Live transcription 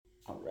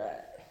All right.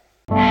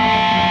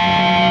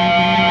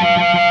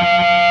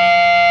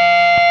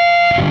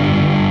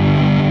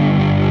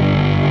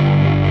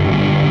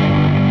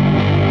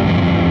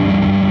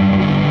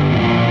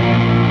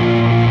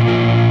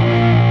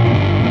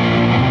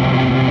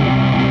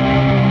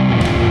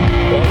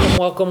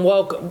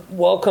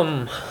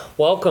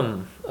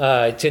 Welcome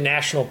to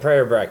National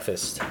Prayer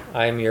Breakfast.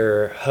 I'm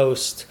your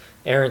host,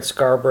 Aaron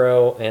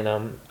Scarborough, and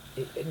I'm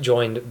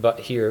joined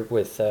here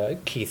with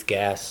Keith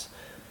Gass.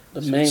 The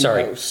main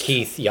host.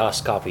 Keith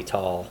Yas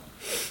Capital.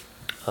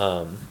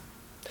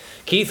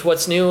 Keith,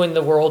 what's new in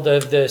the world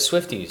of the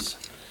Swifties?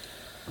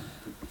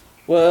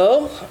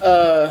 Well,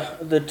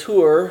 the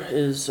tour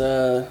is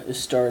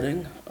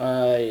starting.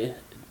 I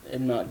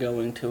am not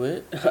going to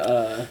it.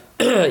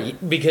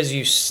 Because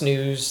you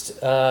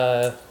snoozed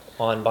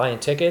on buying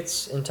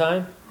tickets in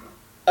time?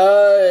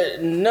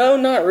 No,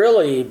 not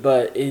really.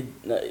 But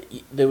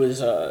there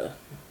was like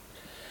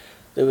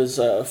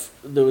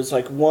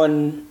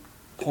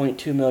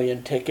 1.2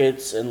 million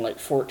tickets and like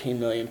 14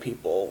 million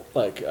people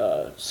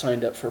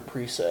signed up for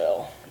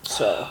pre-sale.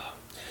 So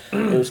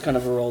it was kind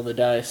of a roll of the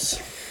dice.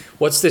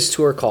 What's this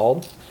tour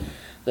called?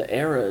 The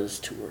Eras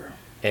tour.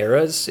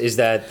 Eras? Is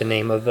that the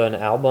name of an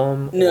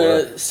album?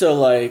 No, so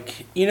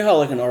like you know how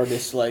like an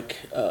artist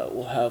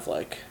will have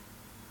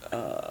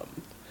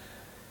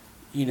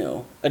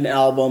an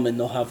album and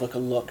they'll have like a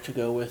look to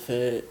go with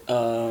it.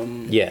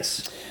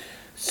 Yes.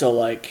 So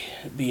like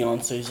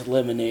Beyonce's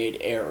Lemonade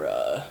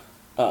era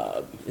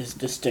is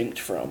distinct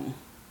from,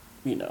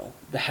 the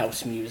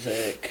house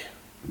music.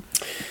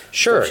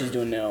 Sure. Stuff she's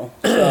doing now.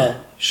 So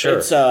sure.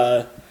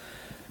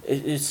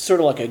 It's sort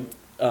of like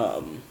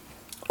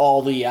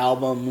all the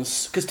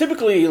albums, because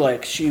typically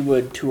like she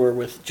would tour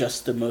with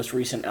just the most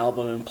recent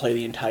album and play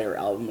the entire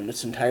album in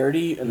its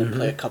entirety, and then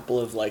play a couple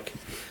of like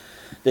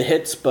the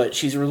hits. But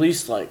she's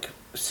released like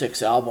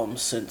 6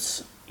 albums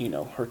since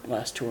her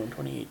last tour in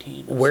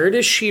 2018. Where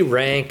does she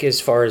rank as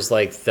far as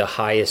like the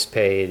highest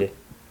paid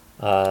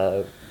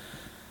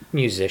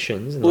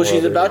musicians? Well,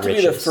 she's about to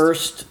be the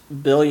first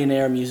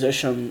billionaire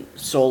musician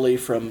solely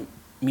from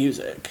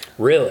music.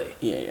 Really?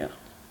 Yeah.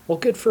 Well,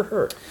 good for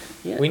her.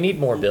 Yeah. We need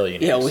more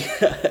billionaires.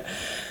 Yeah,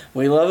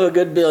 we love a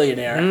good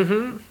billionaire.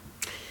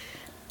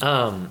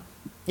 Mm-hmm.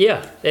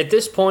 Yeah. At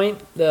this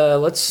point,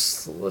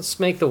 let's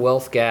make the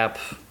wealth gap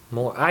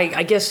more.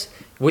 I guess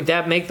would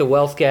that make the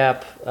wealth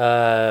gap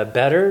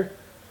better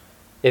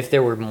if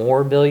there were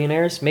more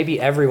billionaires? Maybe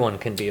everyone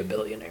can be a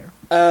billionaire.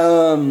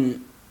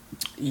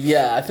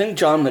 Yeah, I think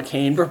John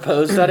McCain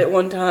proposed that at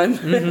one time.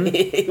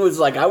 He was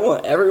like, "I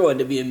want everyone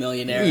to be a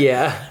millionaire."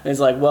 Yeah. And he's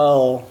like,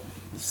 "Well,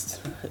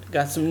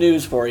 got some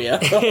news for you."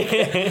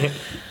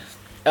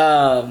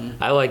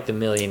 I like the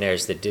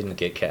millionaires that didn't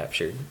get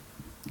captured,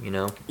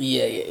 Yeah.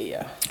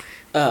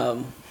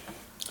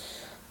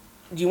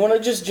 Do you want to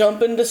just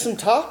jump into some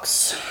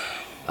talks?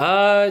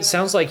 It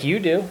sounds like you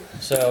do,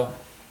 so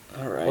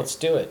all right, let's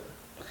do it.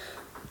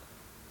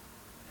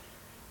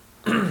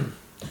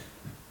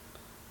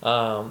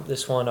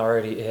 This one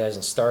it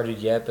hasn't started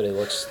yet, but it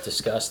looks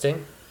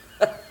disgusting.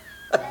 Let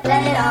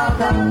it all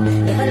go.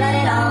 If I let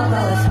it all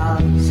go, it's all.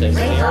 Says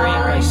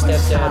marrying my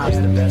stepdad was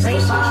the best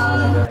decision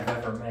I've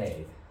ever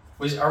made.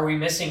 Are we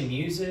missing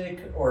music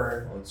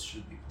or? Well, it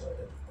should be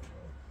played.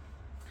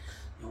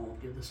 We'll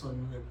give this one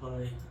another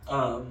play.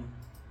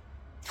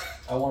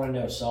 I want to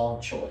know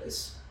song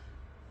choice.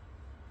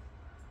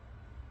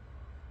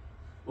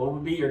 What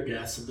would be your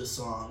guess of the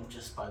song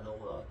just by the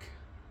look?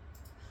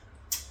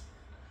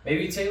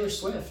 Maybe Taylor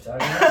Swift. I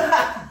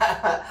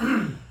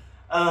don't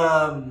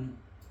know.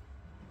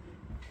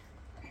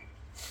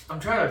 I'm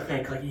trying to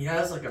think. Like he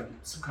has like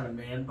some kind of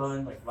man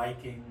bun, like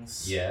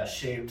Vikings, Yeah.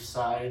 shaved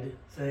side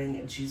thing,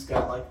 and she's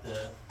got like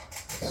the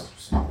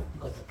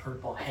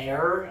purple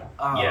hair.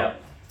 Yeah. I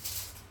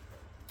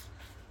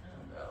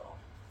don't know.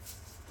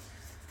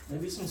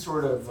 Maybe some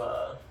sort of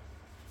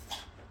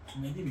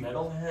maybe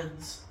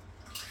metalheads.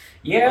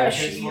 Yeah, Like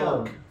she. his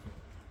look.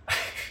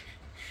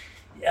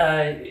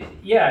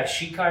 Yeah,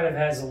 she kind of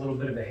has a little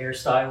bit of a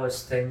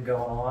hairstylist thing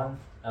going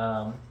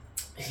on.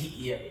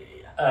 Yeah.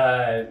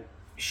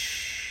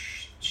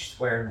 She's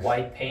wearing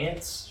white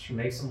pants. She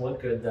makes them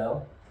look good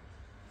though.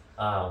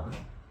 I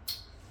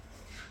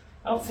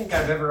don't think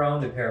I've ever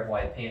owned a pair of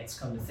white pants.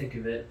 Come to think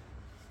of it,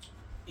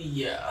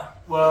 Yeah.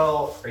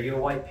 Well, are you a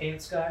white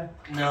pants guy?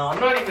 no, I'm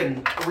not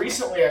even.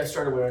 Recently, I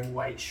started wearing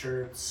white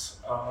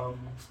shirts.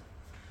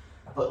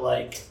 But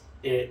like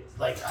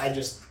I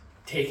just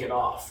take it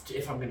off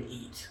if I'm gonna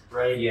eat,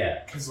 right?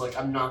 Yeah. Because like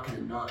I'm not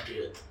gonna not do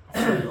it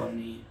on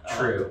me.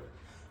 True.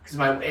 Because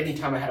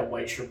anytime I had a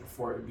white shirt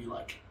before, it would be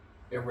like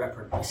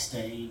irreparably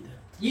stained.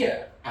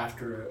 Yeah.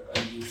 After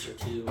a use or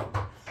two.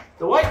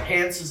 The white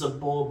pants is a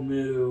bold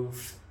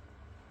move.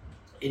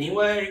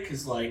 Anyway,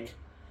 because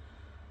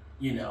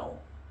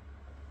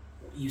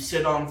you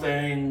sit on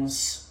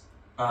things.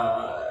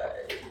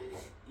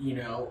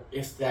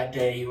 If that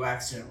day you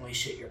accidentally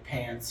shit your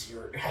pants,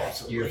 you're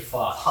absolutely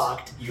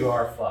fucked. You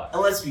are fucked.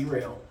 And let's be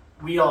real,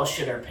 we all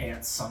shit our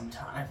pants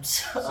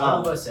sometimes. Some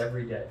of us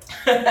every day.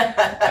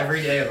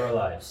 Every day of our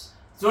lives.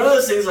 It's one of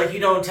those things like you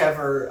don't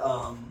ever,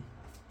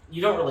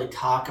 you don't really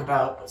talk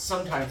about, but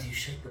sometimes you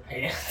shit the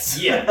pants.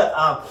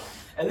 Yeah.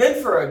 And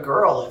then for a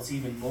girl, it's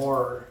even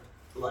more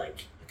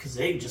like, because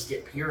they just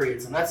get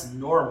periods, and that's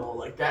normal.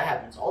 Like, that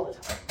happens all the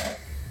time.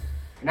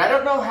 And I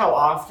don't know how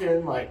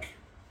often, like,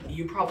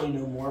 you probably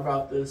know more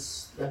about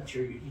this, that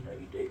you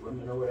date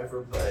women or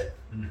whatever, but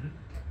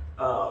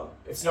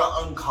it's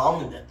not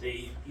uncommon that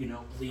they,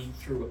 bleed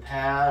through a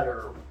pad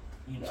or,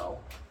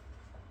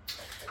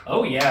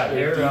 Oh yeah,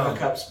 they're Diva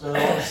cup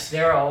spills.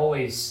 they're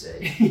always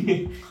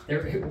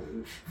they're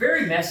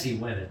very messy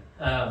women.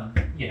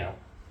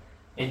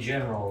 In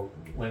general,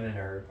 women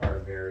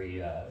are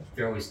very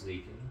they're always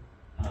leaking.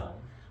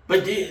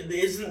 But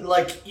isn't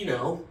like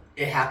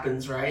it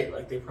happens, right?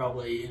 Like they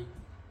probably.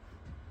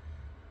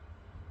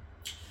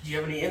 Do you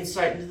have any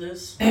insight into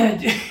this?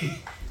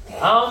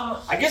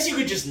 I guess you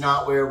could just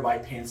not wear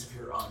white pants if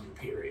you're on your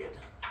period.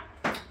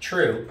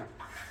 True.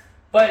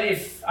 But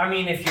if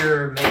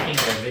you're making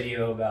a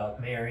video about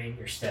marrying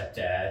your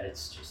stepdad,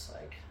 it's just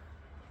like,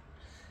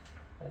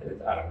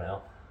 I don't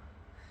know.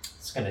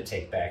 It's going to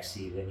take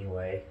backseat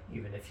anyway,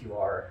 even if you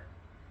are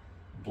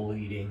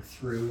bleeding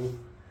through.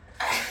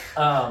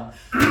 Well,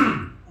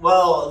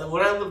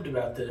 what I loved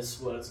about this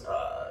was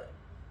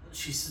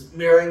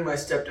marrying my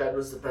stepdad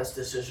was the best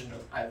decision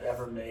I've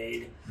ever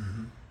made.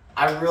 Mm-hmm.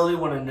 I really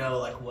want to know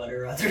what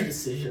her other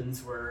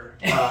decisions were.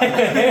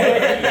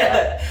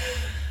 Yeah.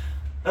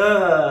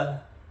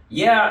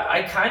 Yeah,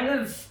 I kind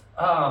of,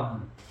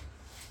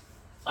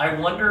 I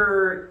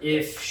wonder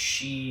if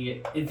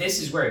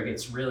this is where it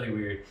gets really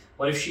weird.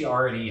 What if she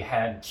already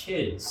had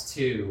kids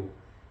too?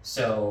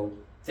 So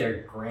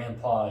their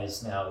grandpa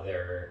is now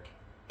their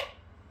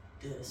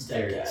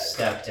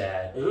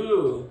stepdad.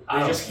 Ooh.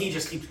 He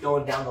just keeps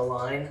going down the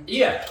line.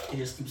 Yeah. He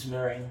just keeps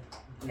marrying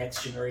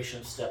next generation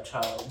of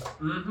stepchild.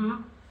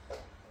 Mm-hmm.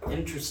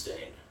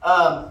 Interesting.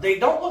 They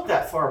don't look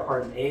that far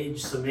apart in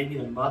age, so maybe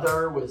the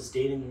mother was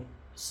dating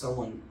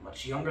someone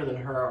much younger than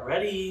her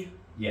already.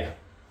 Yeah.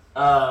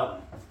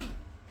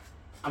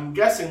 I'm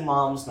guessing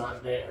mom's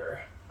not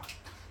there.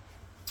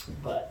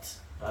 But,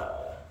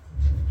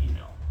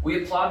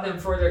 We applaud them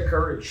for their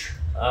courage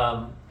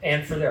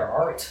and for their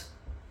art,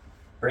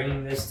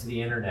 bringing this to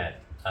the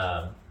internet.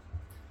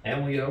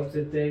 And we hope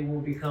that they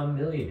will become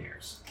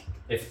millionaires,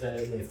 if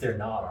they're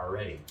not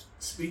already.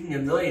 Speaking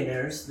of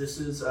millionaires, this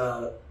is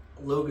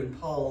Logan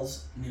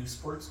Paul's new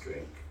sports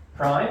drink.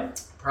 Prime.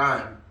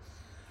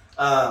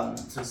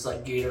 So it's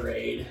like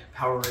Gatorade,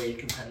 Powerade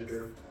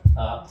competitor.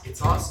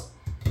 It's awesome.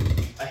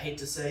 I hate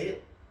to say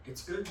it,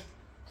 it's good.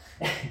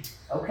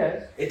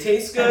 Okay. It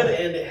tastes good,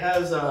 and it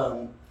has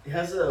a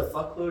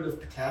fuckload of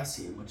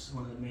potassium, which is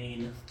one of the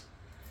main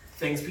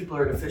things people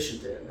are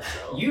deficient in.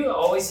 So. You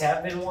always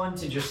have been one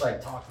to just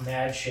talk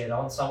mad shit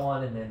on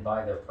someone and then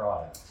buy their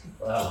product.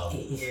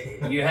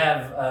 You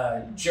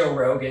have Joe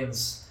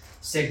Rogan's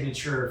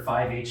signature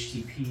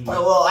 5-HTP.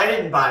 Oh, well, I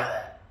didn't buy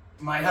that.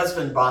 My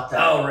husband bought that.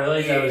 Oh,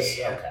 really?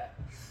 Yeah.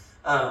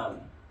 Okay.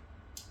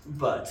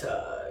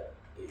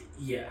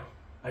 Yeah,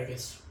 I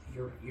guess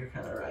you're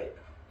kind of right.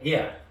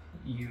 Yeah,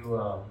 you.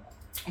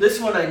 This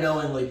one I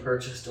knowingly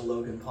purchased a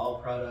Logan Paul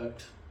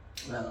product.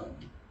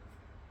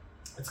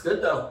 It's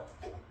good though.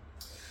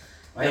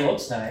 It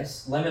looks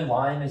nice. Lemon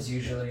lime is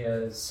usually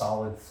a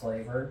solid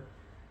flavor.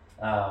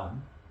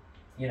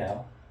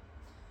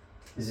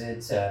 Is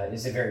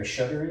it very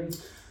sugary?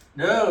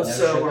 No,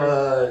 so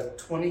sugar?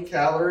 20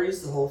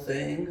 calories, the whole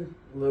thing,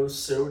 low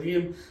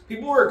sodium.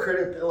 People were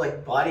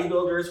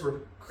bodybuilders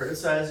were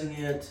criticizing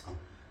it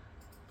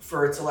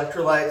for its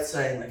electrolytes,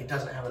 saying it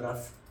doesn't have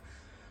enough.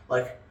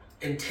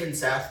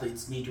 Intense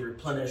athletes need to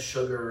replenish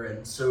sugar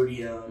and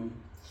sodium,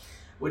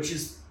 which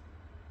is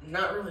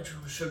not really true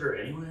with sugar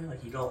anyway.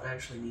 You don't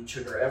actually need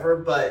sugar ever,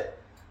 but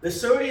the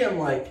sodium,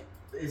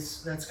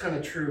 that's kind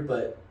of true,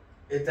 but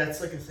that's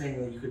a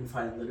thing that you can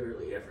find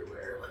literally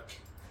everywhere.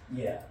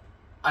 Yeah.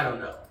 I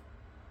don't know.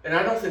 And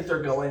I don't think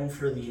they're going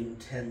for the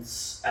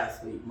intense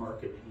athlete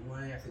market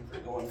anyway. I think they're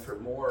going for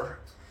more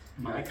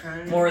my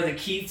kind. More of the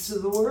Keiths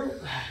of the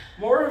world?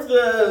 More of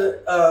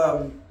the...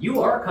 You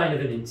are kind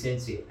of an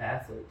intense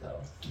athlete, though.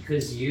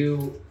 Because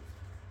you...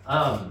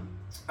 I'm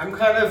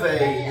kind of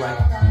a,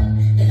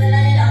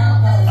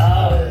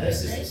 Oh,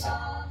 this is...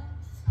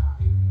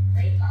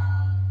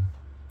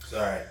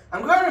 Sorry.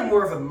 I'm kind of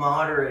more of a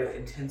moderate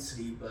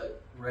intensity,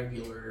 but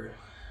regular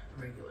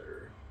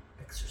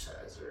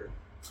exerciser.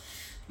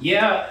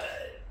 Yeah,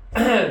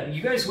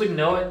 you guys wouldn't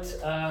know it,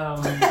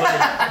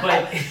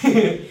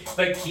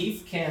 but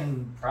Keith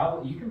can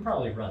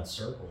probably run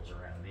circles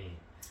around me.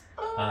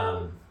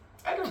 I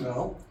don't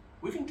know.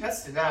 We can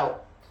test it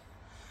out.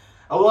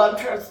 Oh well,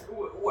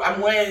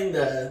 I'm weighing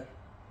the.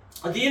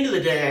 At the end of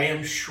the day, I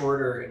am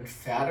shorter and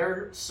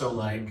fatter, so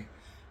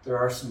there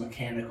are some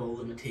mechanical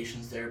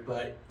limitations there.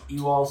 But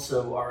you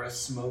also are a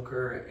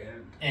smoker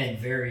and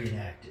very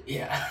inactive.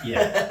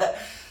 Yeah.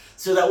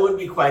 So that would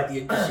be quite the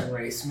interesting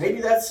race.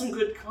 Maybe that's some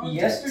good content.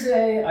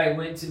 Yesterday, I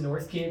went to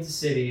North Kansas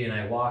City and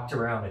I walked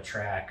around a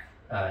track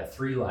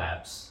 3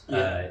 laps,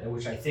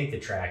 which I think the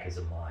track is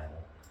a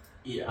mile.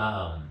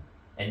 Yeah.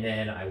 And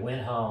then I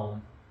went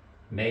home,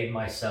 made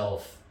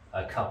myself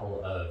a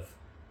couple of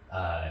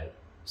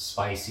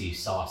spicy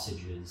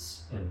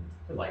sausages and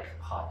like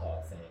hot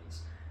dog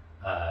things.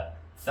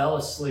 Fell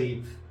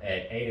asleep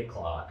at 8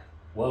 o'clock,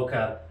 woke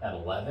up at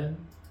 11,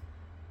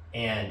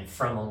 and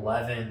from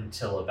 11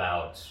 till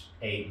about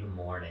 8 in the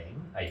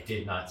morning, I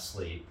did not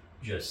sleep,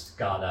 just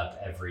got up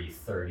every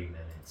 30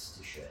 minutes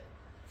to shit.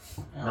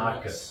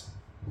 Not good.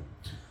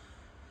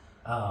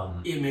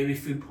 Yeah, maybe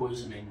food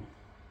poisoning.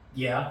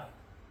 Yeah.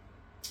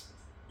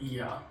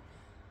 Yeah.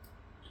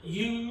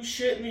 You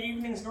shit in the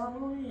evenings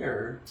normally,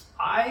 or?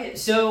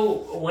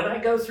 So when I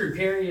go through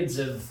periods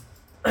of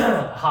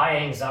high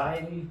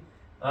anxiety,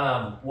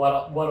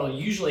 what'll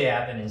usually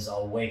happen is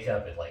I'll wake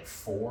up at like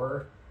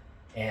 4,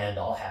 and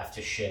I'll have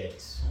to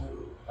shit,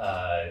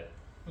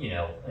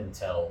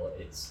 until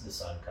the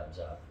sun comes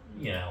up,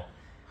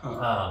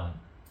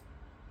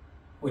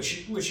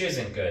 which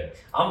isn't good.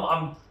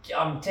 I'm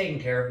taking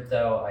care of it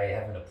though. I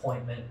have an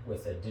appointment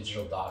with a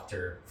digital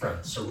doctor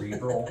from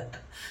Cerebral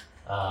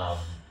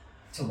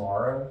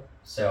tomorrow,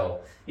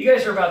 so you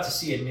guys are about to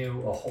see a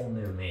whole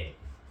new me.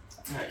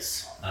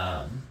 Nice.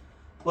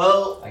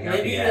 Well,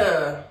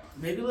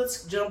 maybe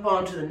let's jump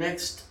on to the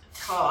next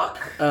talk.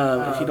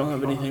 If you don't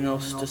have anything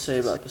else to say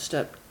about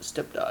the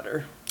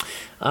stepdaughter.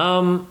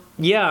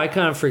 Yeah, I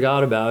kind of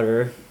forgot about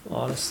her,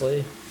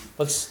 honestly.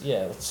 Let's.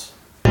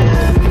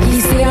 He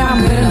said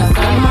I'm good enough,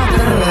 I'm not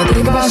good enough.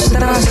 Think about shit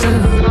that I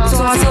shouldn't.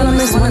 So I tell him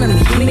it's one of me.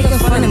 He making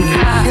fun of me.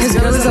 His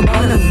girl is a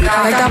bun of me.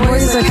 Like that boy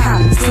is a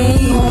cop. Saying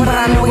he home, but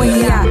I know where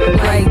he at.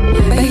 Like,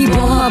 but he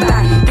blowing her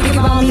back. Think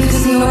about me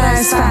cause he know that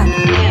it's fat.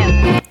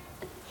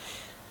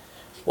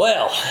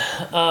 Well,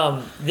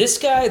 this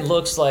guy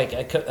looks like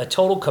a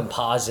total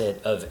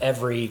composite of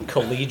every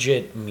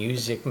collegiate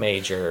music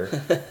major.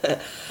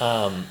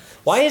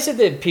 Why is it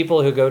that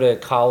people who go to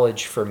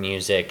college for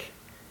music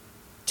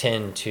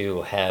tend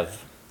to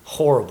have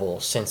horrible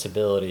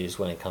sensibilities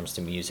when it comes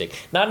to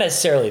music? Not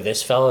necessarily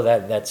this fellow.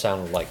 That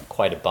sounded like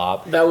quite a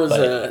bop. That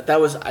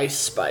was Ice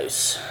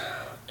Spice.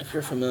 If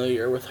you're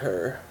familiar with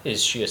her.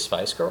 Is she a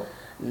Spice Girl?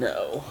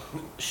 No,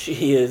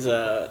 she is.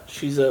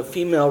 She's a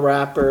female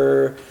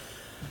rapper.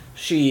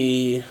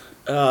 She,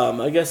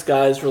 I guess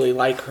guys really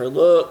like her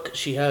look.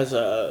 She has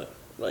a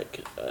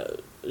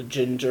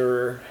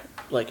ginger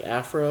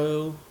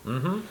afro.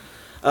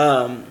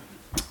 Mm-hmm.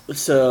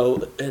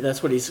 So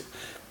that's what he's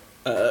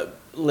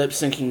lip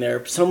syncing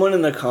there. Someone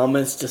in the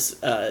comments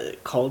just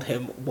called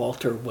him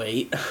Walter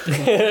Waite.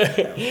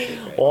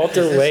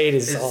 Walter Waite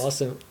is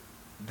awesome.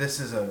 This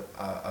is a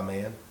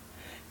man.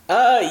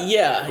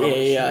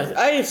 Yeah.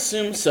 I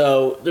assume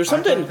so. There's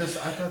something. I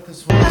thought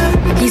this was.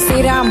 He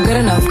said I'm good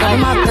enough, I'm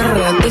not good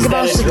enough. Think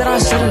about shit that I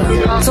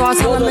shouldn't have. So I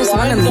tell him it's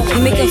one of me.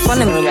 He making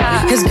fun of me.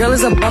 His girl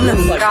is a bum to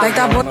me. Like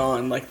that boy.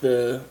 On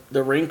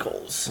the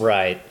wrinkles.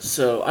 Right.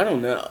 So I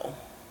don't know.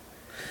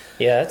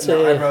 Yeah, that's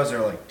no, eyebrows are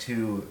like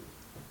too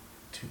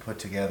put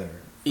together.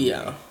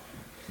 Yeah.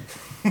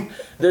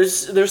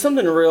 There's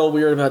something real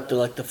weird about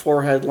the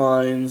forehead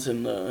lines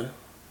and the.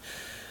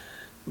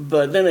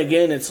 But then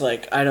again, it's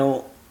like I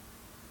don't.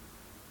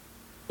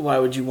 Why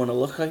would you want to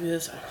look like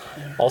this?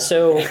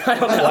 Also,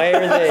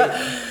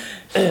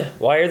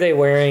 why are they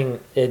wearing?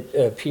 It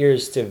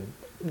appears to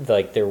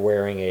like they're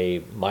wearing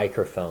a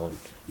microphone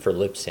for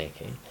lip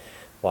syncing.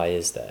 Why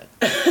is that?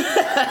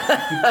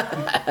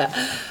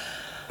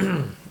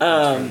 The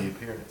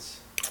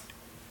appearance.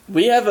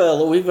 We've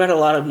got a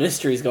lot of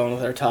mysteries going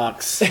with our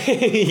talks.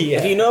 Yeah.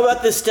 If you know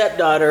about this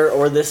stepdaughter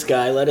or this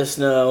guy, let us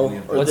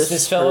know. Or What's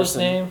this fellow's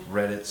name?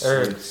 Reddit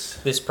Or sleuths.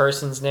 this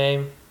person's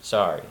name?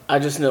 Sorry. I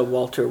just know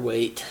Walter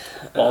Waite.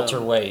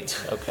 Walter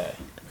Waite. Okay.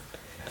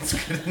 That's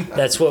good enough.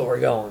 That's what we're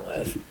going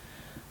with.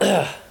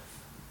 Next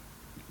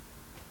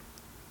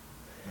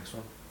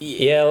one.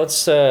 Yeah,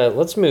 let's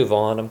move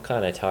on. I'm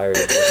kind of tired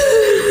of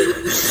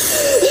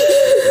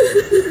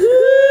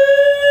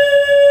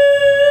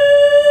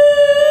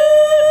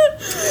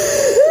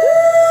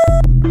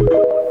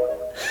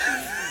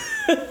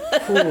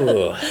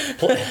Ooh.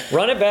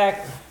 Run it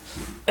back.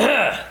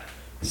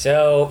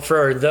 So,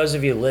 for those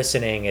of you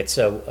listening, it's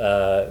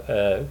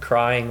a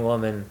crying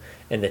woman,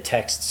 and the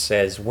text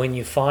says, "When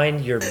you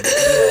find your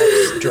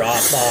BF's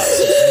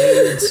Dropbox of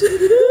nudes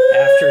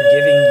after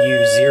giving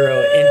you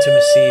zero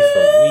intimacy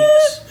for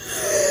weeks."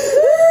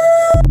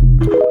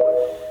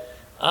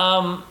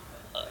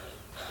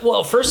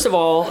 Well, first of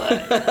all,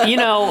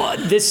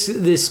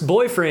 this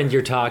boyfriend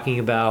you're talking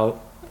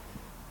about,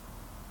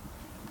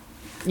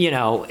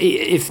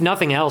 if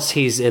nothing else,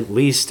 he's at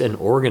least an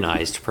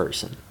organized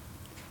person.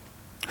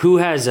 Who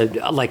has a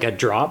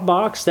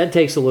Dropbox? That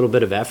takes a little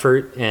bit of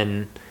effort,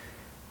 and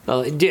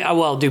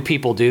do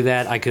people do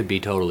that? I could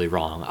be totally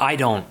wrong. I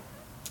don't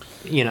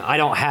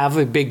have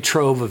a big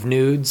trove of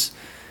nudes.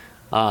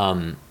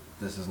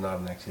 This is not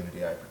an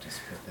activity I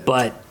participate in.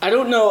 But I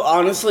don't know.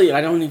 Honestly,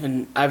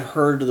 I've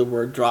heard of the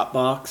word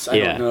Dropbox. I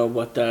don't know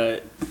what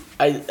that.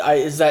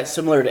 Is that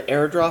similar to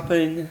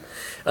airdropping?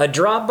 A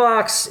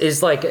Dropbox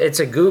is it's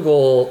a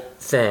Google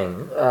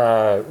thing,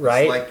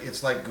 right?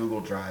 It's like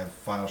Google Drive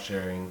file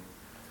sharing.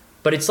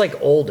 but it's like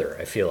older.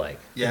 I feel like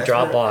Yeah,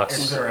 Dropbox.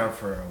 It's been around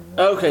for a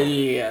while. Okay,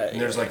 yeah. And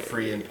there's like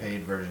free and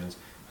paid versions.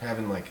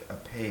 Having like a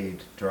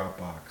paid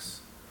Dropbox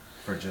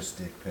for just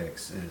dick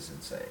pics is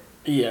insane.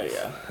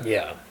 Yeah.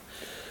 Yeah.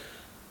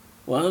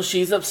 Well,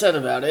 she's upset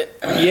about it.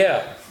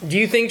 Yeah. Do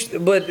you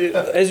think? But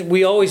as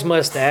we always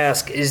must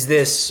ask, is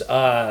this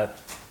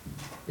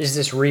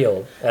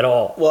real at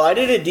all? Well, I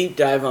did a deep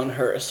dive on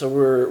her,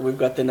 so we've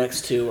got the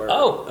next two.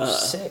 Where,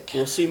 sick.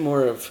 We'll see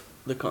more of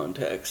the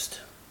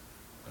context.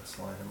 Let's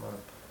line him up.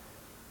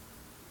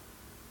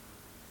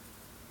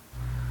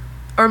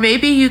 Or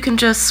maybe you can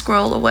just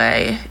scroll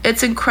away.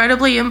 It's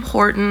incredibly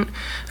important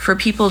for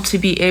people to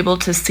be able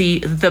to see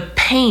the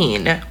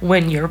pain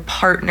when your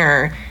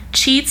partner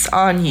cheats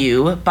on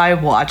you by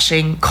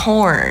watching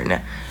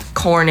corn.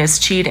 Corn is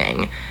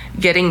cheating.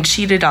 Getting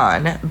cheated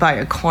on by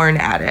a corn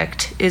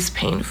addict is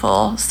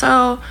painful.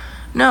 So,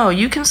 no,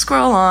 you can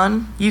scroll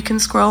on. You can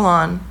scroll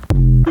on.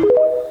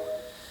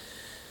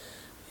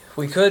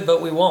 We could,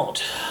 but we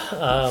won't.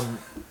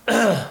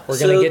 We're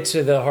going to get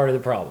to the heart of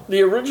the problem.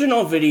 The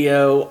original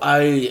video,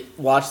 I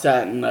watched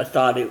that and I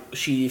thought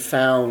she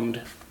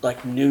found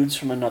like nudes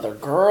from another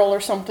girl or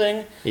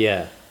something.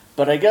 Yeah.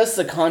 But I guess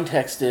the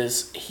context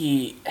is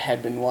he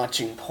had been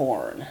watching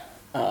porn,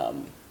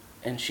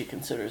 and she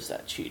considers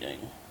that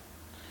cheating,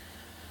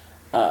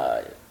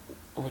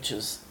 which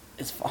is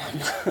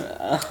fun.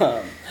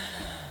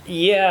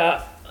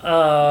 Yeah.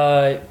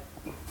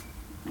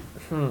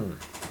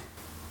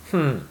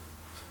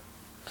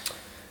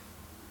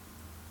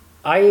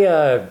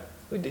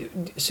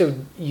 So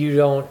you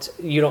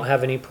don't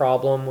have any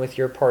problem with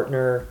your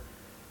partner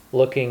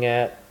looking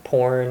at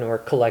porn or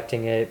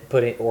collecting it,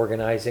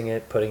 organizing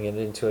it, putting it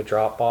into a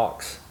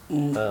Dropbox?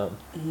 No,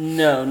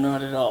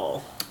 not at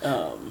all.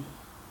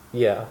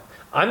 Yeah,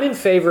 I'm in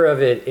favor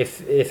of it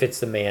if it's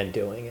the man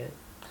doing it.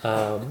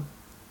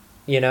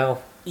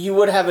 You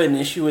would have an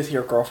issue with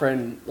your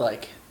girlfriend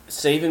like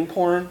saving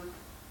porn?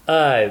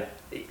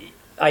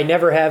 I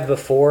never have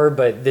before,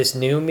 but this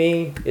new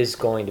me is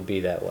going to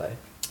be that way.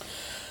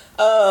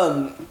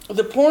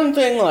 The porn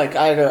thing, like,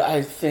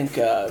 I think,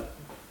 a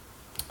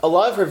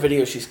lot of her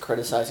videos, she's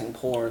criticizing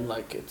porn,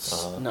 like,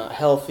 it's not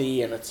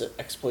healthy, and it's an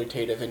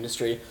exploitative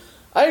industry.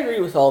 I agree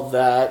with all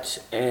that,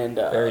 and...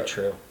 Very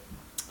true.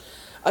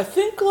 I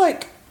think,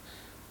 like,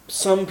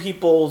 some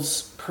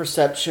people's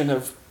perception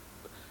of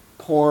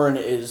porn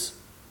is,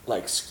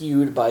 like,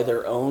 skewed by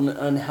their own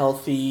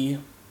unhealthy,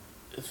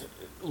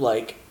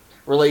 like,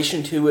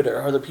 relation to it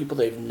or other people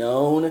they've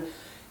known.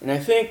 And I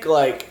think,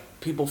 like,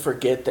 people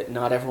forget that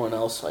not everyone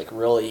else, like,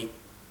 really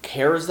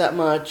cares that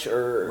much,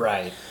 or...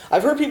 Right.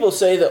 I've heard people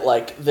say that,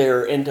 like,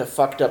 they're into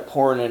fucked up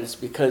porn and it's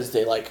because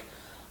they, like,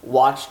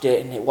 watched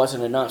it and it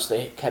wasn't enough, so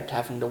they kept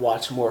having to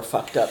watch more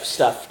fucked up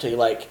stuff to,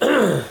 like...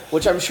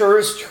 which I'm sure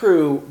is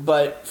true,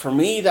 but for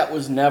me, that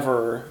was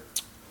never...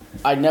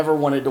 I never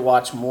wanted to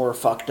watch more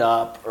fucked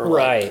up, or, like,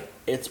 right.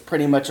 It's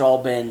pretty much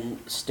all been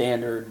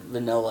standard,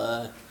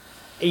 vanilla...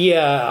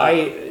 Yeah,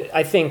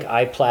 I think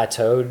I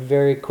plateaued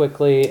very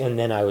quickly, and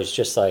then I was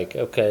just like,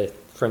 okay,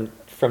 from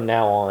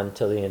now on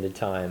till the end of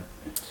time.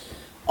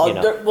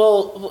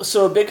 Well,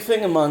 so a big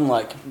thing among,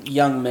 like,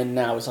 young men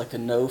now is, like, the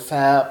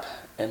no-fap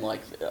and,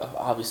 like,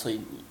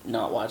 obviously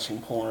not watching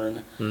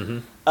porn. Mm-hmm.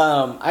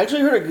 I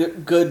actually heard a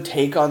good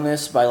take on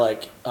this by,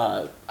 like,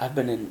 I've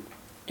been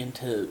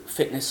into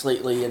fitness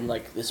lately, and,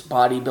 like, this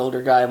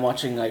bodybuilder guy I'm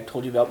watching, I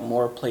told you about,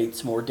 More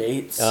Plates, More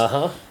Dates.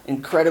 Uh-huh.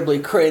 Incredibly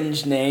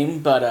cringe name,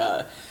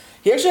 but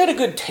he actually had a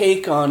good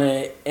take on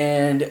it,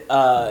 and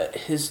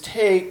his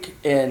take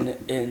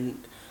in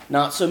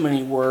not so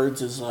many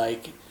words is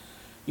like,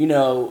 you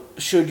know,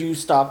 should you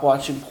stop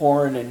watching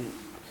porn? And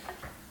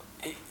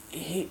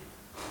he,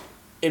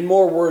 in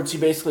more words, he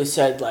basically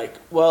said, like,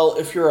 well,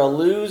 if you're a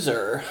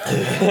loser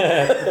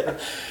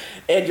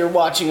and you're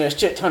watching a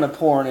shit ton of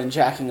porn and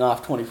jacking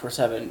off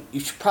 24/7,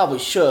 you probably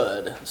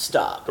should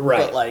stop.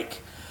 Right. But,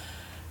 like,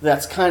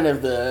 that's kind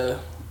of the,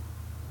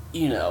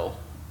 you know,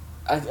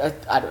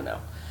 I don't know.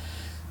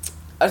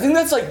 I think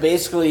that's, like,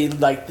 basically,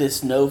 like,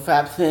 this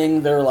no-fap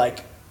thing. They're,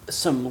 like,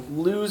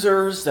 some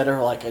losers that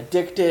are, like,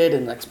 addicted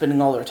and, like,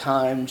 spending all their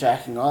time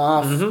jacking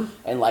off,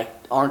 and, like,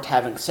 aren't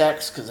having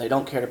sex because they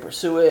don't care to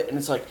pursue it. And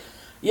it's like,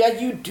 yeah,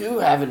 you do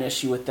have an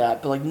issue with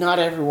that, but, like, not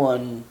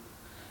everyone,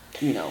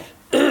 you know.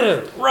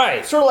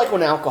 Right. Sort of like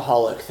when an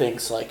alcoholic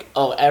thinks, like,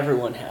 oh,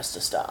 everyone has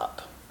to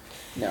stop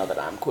now that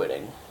I'm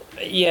quitting.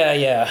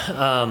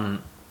 Yeah.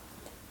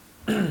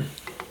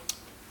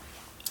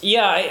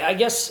 Yeah, I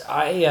guess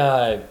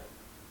I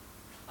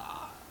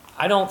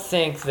don't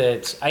think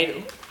that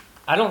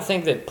I don't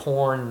think that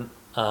porn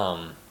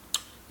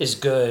is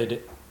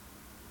good,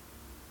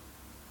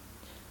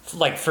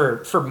 like,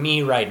 for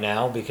me right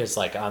now, because,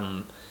 like,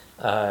 I'm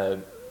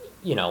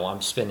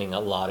I'm spending a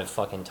lot of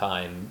fucking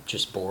time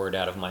just bored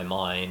out of my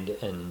mind,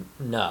 and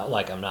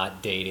I'm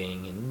not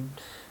dating and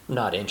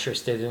not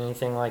interested in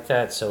anything like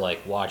that. So,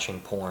 like,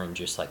 watching porn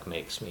just, like,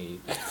 makes me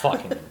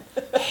fucking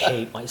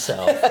hate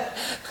myself.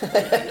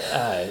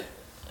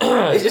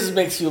 It just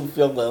makes you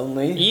feel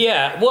lonely.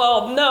 Yeah,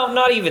 well, no,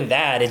 not even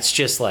that. It's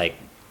just like,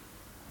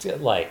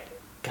 like,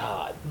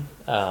 God,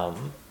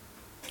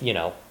 you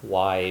know,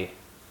 why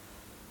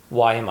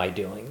am I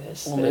doing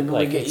this? Well, maybe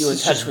like, we get it's you in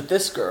just touch with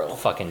this girl.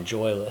 fucking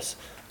joyless.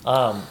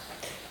 Yeah,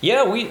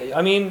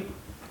 I mean,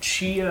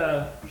 she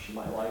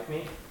might like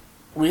me.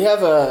 We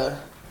have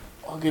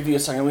I'll give you a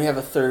second. We have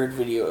a third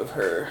video of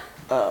her.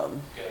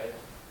 Good.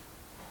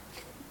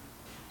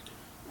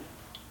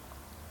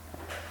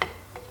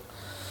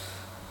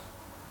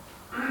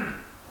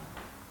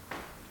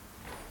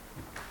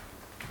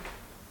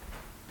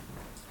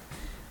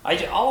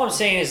 All I'm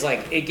saying is,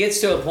 like, it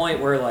gets to a point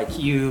where, like,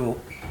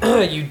 you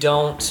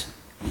don't,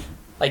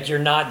 like, you're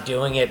not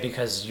doing it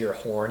because you're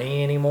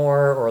horny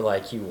anymore or,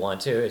 like, you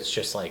want to. It's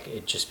just, like,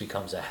 it just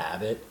becomes a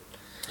habit.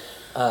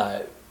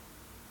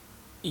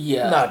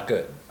 Yeah. Not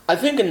good. I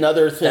think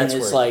another thing That's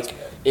is, where it like,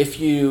 if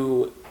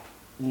you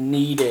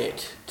need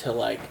it to,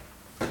 like,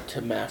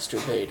 to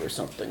masturbate or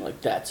something, like,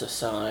 that's a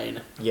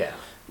sign. Yeah.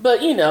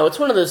 But, you know, it's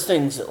one of those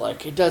things that,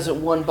 like,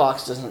 one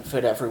box doesn't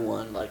fit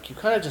everyone. Like, you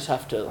kind of just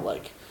have to,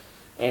 like,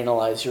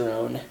 analyze your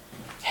own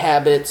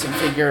habits and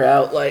figure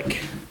out,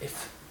 like,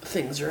 if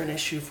things are an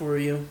issue for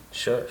you.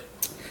 Sure.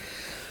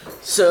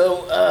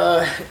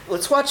 So,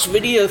 let's watch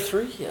video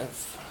 3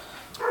 of...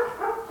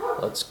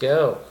 Let's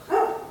go.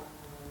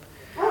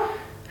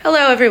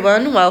 Hello,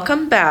 everyone.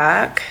 Welcome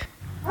back.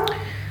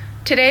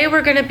 Today,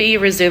 we're going to be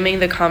resuming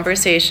the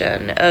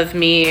conversation of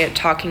me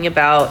talking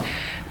about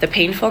the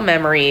painful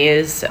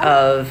memories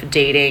of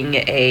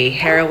dating a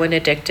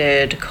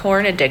heroin-addicted,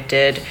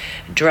 corn-addicted,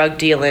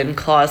 drug-dealing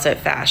closet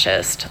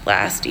fascist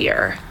last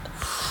year.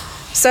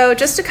 So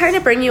just to kind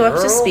of bring you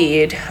up to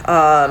speed,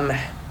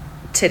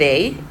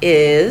 today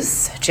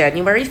is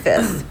January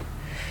 5th.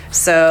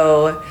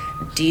 So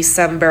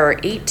December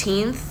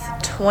 18th,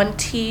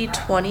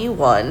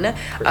 2021.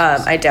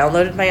 I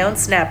downloaded my own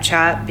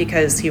Snapchat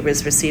because he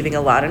was receiving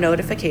a lot of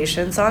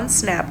notifications on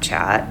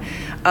Snapchat.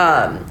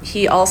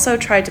 He also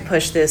tried to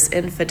push this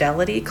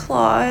infidelity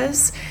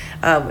clause,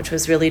 which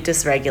was really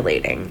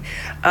dysregulating.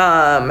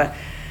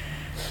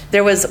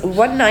 There was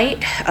one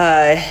night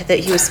that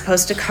he was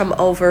supposed to come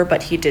over,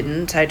 but he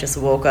didn't. I just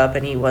woke up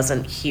and he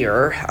wasn't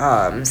here.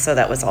 So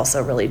that was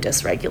also really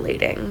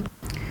dysregulating.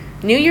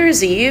 New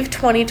Year's Eve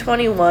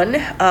 2021,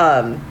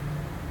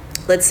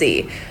 let's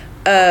see.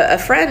 A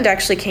friend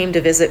actually came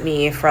to visit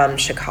me from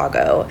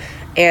Chicago.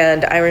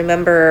 And I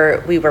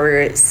remember we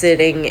were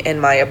sitting in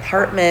my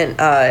apartment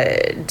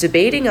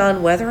debating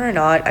on whether or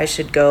not I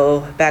should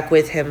go back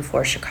with him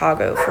for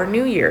Chicago for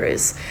New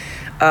Year's.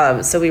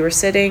 So we were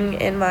sitting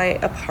in my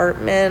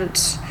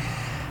apartment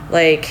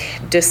like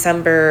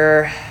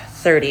December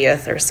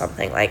 30th or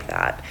something like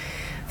that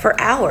for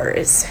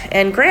hours.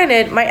 And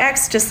granted, my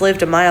ex just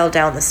lived a mile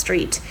down the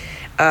street.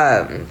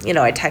 You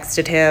know, I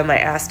texted him, I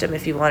asked him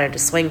if he wanted to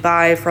swing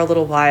by for a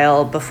little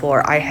while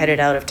before I headed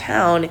out of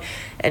town,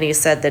 and he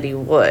said that he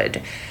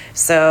would.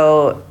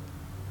 So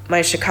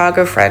my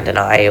Chicago friend and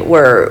I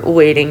were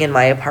waiting in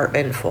my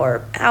apartment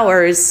for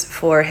hours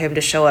for him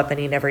to show up, and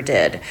he never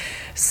did.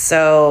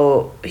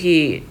 So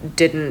he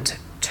didn't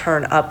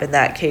turn up in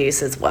that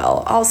case as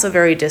well. Also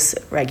very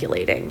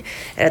dysregulating.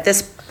 And at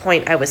this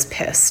point, I was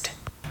pissed.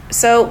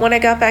 So when I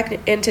got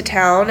back into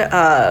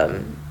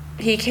town,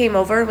 he came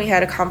over and we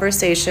had a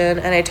conversation,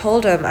 and I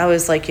told him, I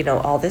was like, you know,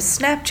 all this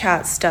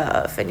Snapchat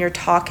stuff, and you're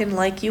talking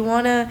like you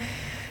want to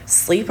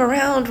sleep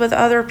around with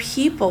other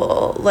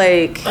people.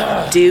 Like,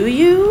 do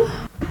you?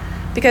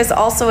 Because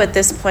also at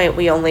this point,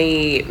 we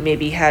only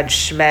maybe had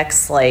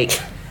schmecks like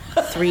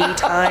 3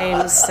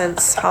 times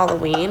since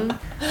Halloween.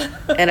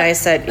 And I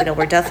said, you know,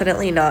 we're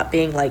definitely not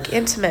being like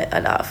intimate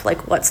enough.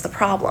 Like, what's the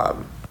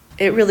problem?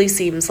 It really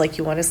seems like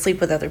you want to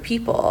sleep with other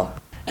people.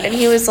 And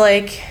he was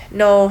like,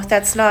 no,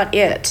 that's not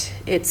it.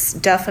 It's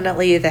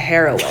definitely the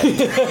heroin. Have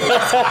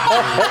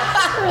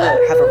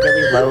a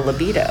really low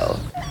libido.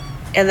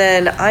 And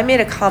then I made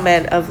a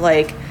comment of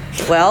like,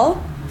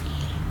 well,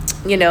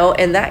 you know,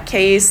 in that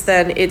case,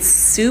 then it's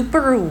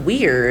super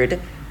weird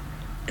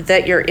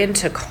that you're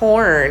into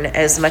corn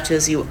as much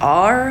as you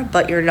are,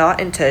 but you're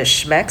not into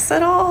schmecks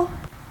at all.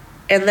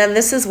 And then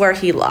this is where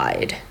he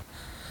lied.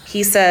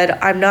 He said,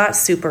 I'm not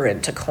super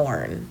into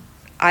corn.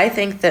 I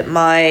think that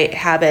my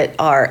habits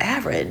are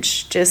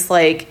average, just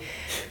like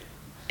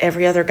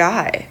every other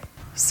guy.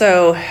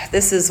 So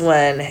this is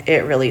when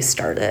it really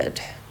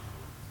started,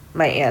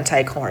 my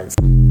anti-corn.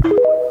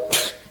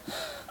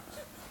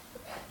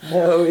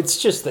 No, it's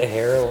just the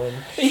heroin.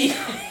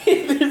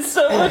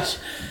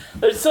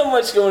 There's so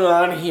much going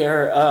on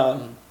here.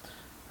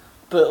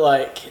 But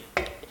like,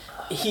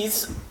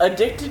 he's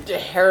addicted to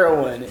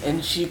heroin,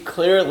 and she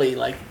clearly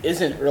like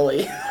isn't really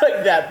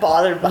like that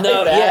bothered by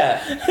that.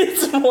 Yeah.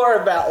 It's more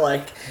about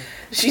like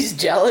she's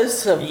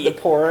jealous of the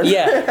porn.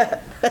 Yeah.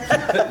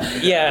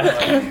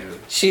 Yeah.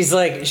 She's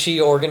like,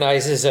 she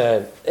organizes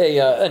an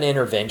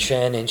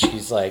intervention, and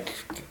she's like,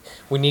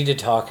 we need to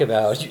talk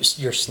about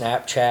your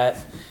Snapchat.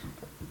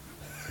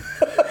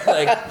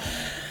 Like,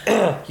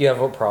 you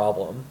have a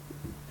problem.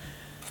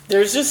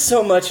 There's just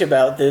so much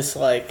about this,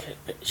 like,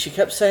 she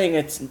kept saying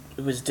it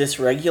was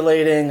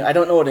dysregulating. I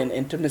don't know what an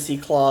intimacy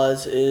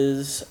clause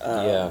is.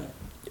 Yeah.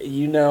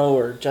 you know,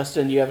 or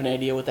Justin, do you have an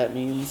idea what that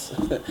means?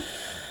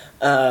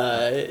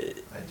 I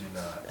do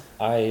not.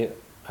 I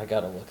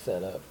gotta look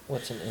that up.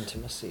 What's an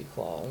intimacy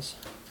clause?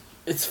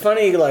 It's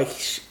funny,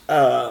 like,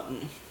 I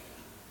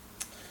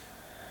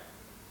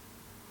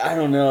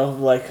don't know,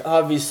 like,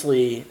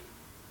 obviously,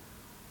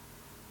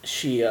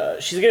 she's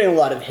getting a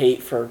lot of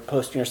hate for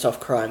posting herself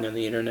crying on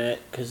the internet,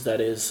 because that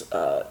is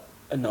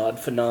an odd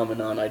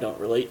phenomenon I don't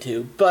relate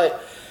to,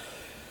 but,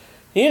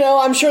 you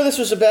know, I'm sure this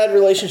was a bad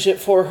relationship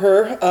for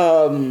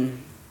her.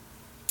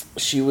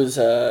 She was,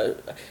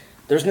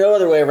 there's no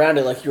other way around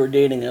it, like, you were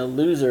dating a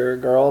loser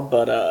girl,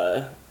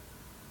 but,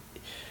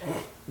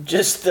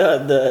 just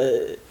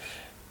the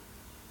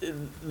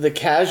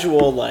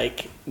casual,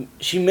 like,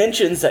 she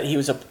mentions that he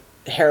was a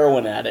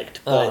heroin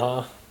addict,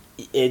 but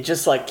it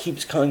just, like,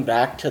 keeps coming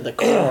back to the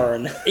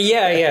corn.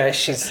 Yeah,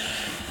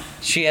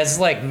 she has,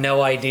 like,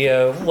 no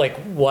idea, like,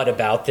 what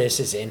about this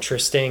is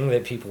interesting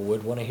that people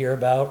would want to hear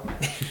about.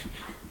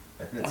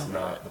 And it's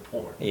not the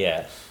porn.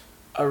 Yeah.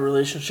 A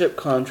relationship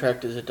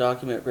contract is a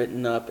document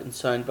written up and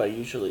signed by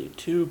usually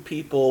two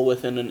people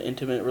within an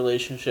intimate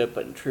relationship,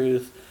 but in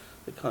truth,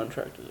 the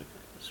contract is a...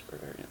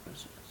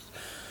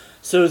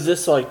 So is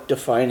this, like,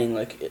 defining,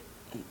 like,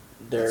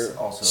 their...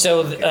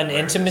 So an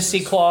intimacy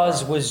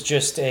clause was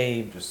just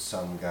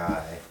some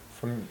guy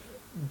from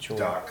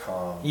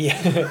 .com.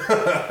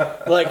 Yeah.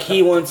 Like,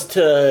 he wants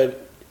to...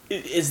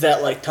 Is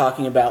that, like,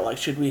 talking about, like,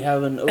 should we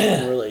have an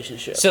open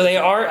relationship? So they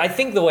are... I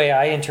think the way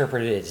I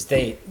interpret it is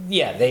they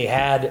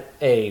had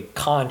a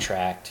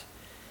contract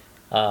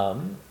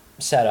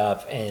set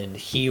up, and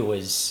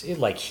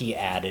he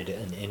added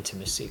an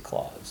intimacy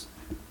clause.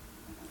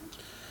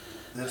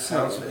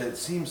 It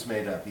seems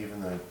made up.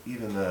 Even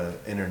the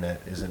internet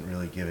isn't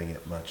really giving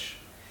it much.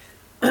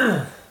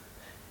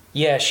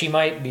 Yeah, she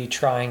might be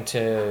trying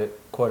to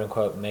quote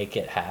unquote make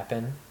it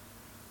happen.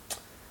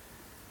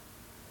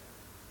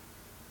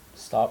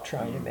 Stop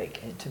trying to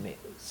make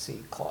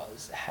intimacy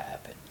clause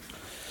happen.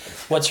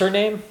 What's her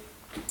name?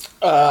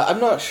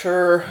 I'm not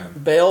sure.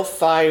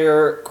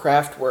 Balefire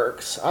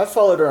Craftworks. I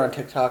followed her on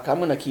TikTok. I'm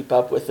gonna keep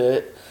up with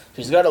it.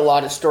 She's got a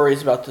lot of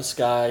stories about this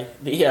guy.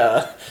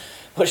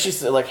 What she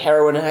said, like,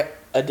 heroin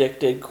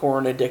addicted,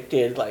 corn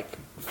addicted, like,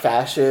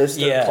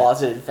 fascist, or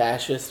closeted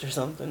fascist or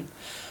something.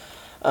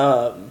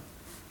 I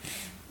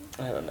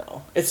don't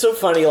know. It's so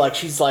funny, like,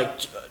 she's, like,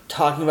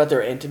 talking about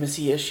their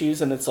intimacy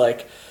issues, and it's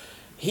like,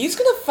 he's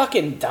gonna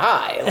fucking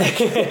die. Like,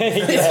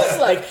 this is,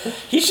 like,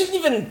 he shouldn't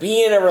even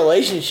be in a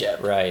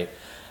relationship. Right.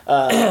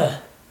 I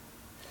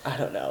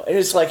don't know. And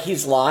it's like,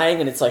 he's lying,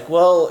 and it's like,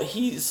 well,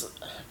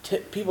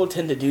 people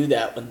tend to do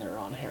that when they're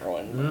on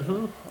heroin.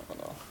 Mm-hmm. I don't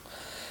know.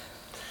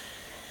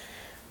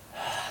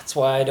 That's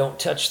why I don't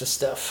touch the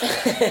stuff.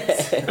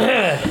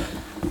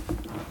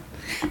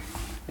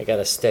 I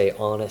gotta stay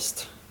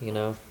honest, you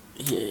know?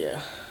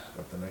 Yeah.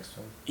 What, the next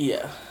one?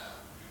 Yeah.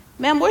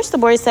 Ma'am, where's the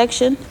boy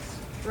section?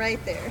 Right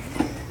there.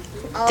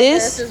 All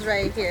This is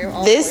right here.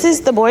 All This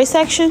is the boy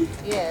section?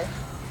 Yeah.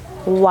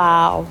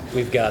 Wow.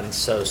 We've gotten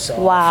so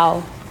soft.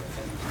 Wow.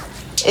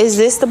 Is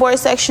this the boy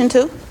section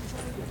too?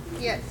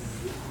 Yes.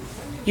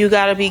 You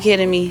gotta be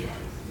kidding me.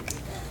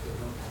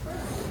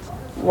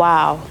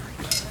 Wow.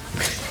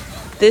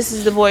 This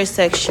is the boy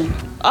section.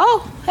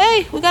 Oh,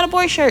 hey, we got a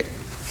boy shirt.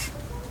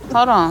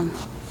 Hold on.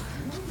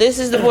 This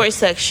is the boy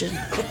section.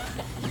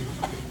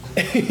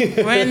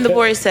 We're in the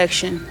boy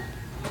section.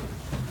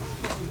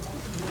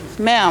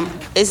 Ma'am,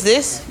 is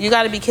this? You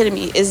gotta be kidding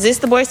me. Is this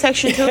the boy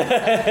section too?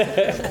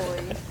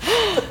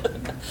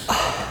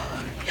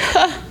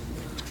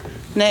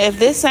 Now, if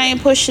this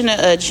ain't pushing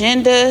the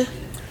agenda,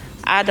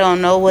 I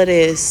don't know what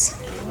is.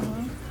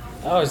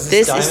 Oh, is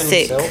This this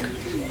is diamond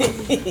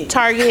sick. silk?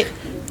 Target,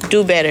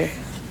 do better.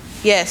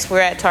 Yes, we're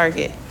at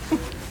Target.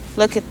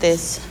 Look at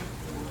this.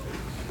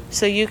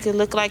 So you can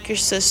look like your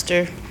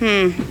sister.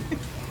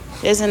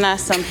 Isn't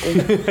that something?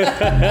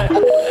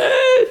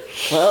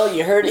 Well,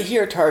 you heard it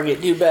here,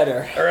 Target. Do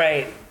better.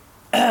 Right.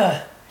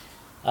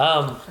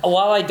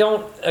 While I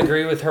don't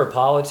agree with her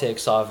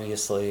politics,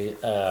 obviously,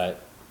 that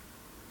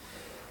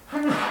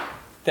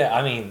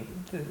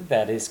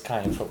is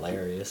kind of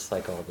hilarious.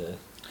 Like all the.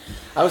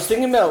 I was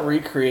thinking about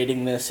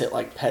recreating this at,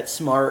 like,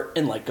 PetSmart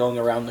and, like, going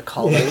around the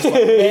collars. Like,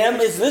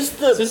 ma'am, is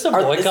this a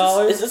boy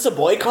collar? Is this a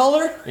boy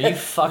collar? Are you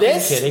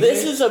fucking kidding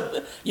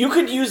me? You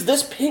could use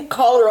this pink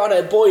collar on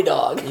a boy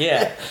dog.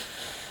 Yeah.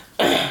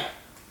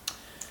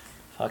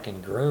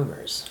 Fucking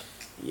groomers.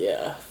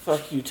 Yeah,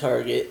 fuck you,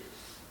 Target.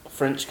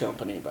 French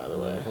company, by the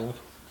way. Mhm.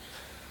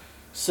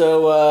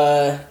 So,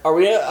 are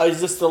we?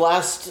 Is this the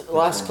last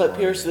clip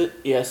here? So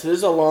this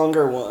is a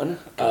longer one.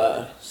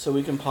 So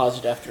we can pause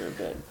it after a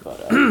bit.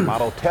 But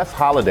Model Tess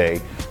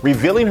Holliday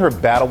revealing her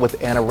battle with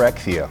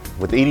anorexia.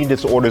 With eating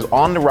disorders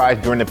on the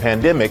rise during the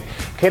pandemic,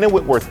 Kana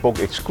Whitworth spoke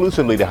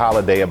exclusively to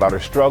Holliday about her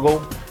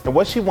struggle and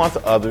what she wants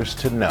others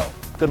to know.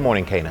 Good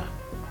morning, Kana.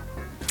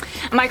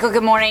 Michael,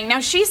 good morning. Now,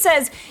 she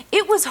says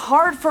it was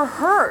hard for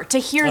her to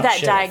hear that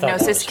shit, I thought that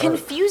diagnosis, was her.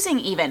 confusing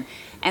even.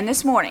 And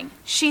this morning,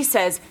 she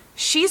says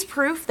she's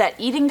proof that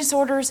eating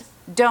disorders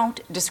don't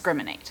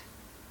discriminate.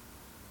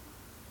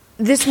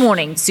 This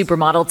morning,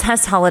 supermodel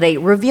Tess Holliday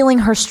revealing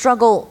her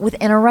struggle with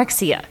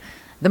anorexia.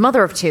 The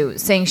mother of two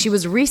saying she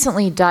was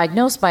recently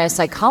diagnosed by a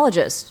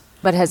psychologist,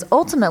 but has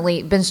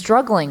ultimately been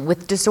struggling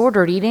with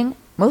disordered eating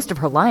most of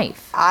her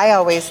life. I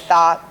always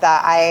thought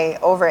that I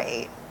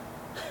overate.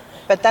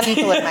 But then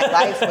people in my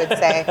life would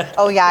say,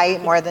 oh yeah, I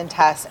eat more than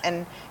Tess.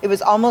 And it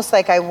was almost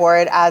like I wore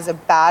it as a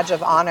badge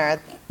of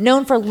honor.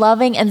 Known for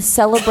loving and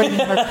celebrating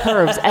her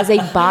curves as a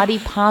body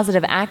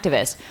positive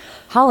activist,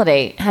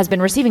 Holliday has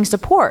been receiving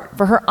support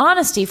for her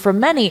honesty from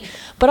many,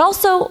 but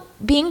also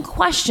being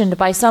questioned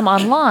by some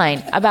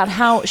online about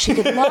how she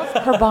could love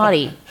her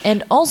body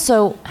and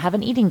also have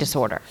an eating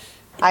disorder.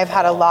 I've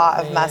had a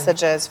lot of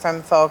messages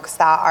from folks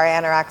that are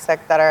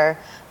anorexic that are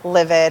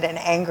livid and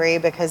angry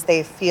because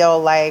they feel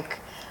like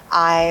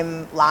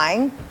I'm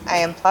lying. I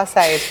am plus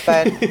size,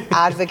 but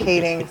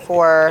advocating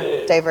for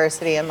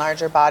diversity in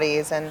larger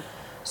bodies. And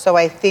so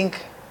I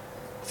think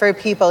for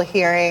people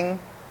hearing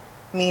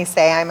me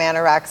say I'm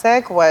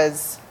anorexic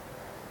was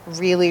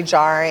really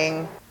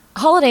jarring.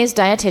 Holliday's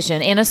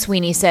dietitian, Anna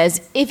Sweeney,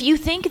 says, if you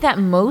think that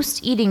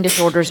most eating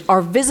disorders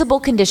are visible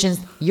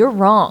conditions, you're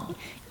wrong.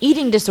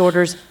 Eating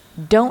disorders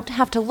don't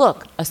have to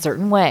look a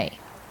certain way.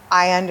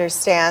 I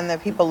understand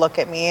that people look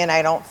at me and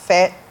I don't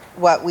fit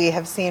what we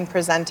have seen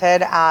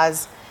presented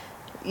as,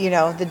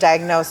 the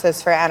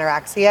diagnosis for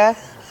anorexia.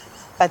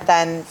 But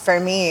then for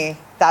me,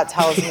 that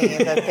tells me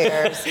that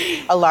there's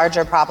a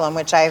larger problem,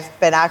 which I've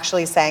been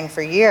actually saying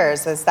for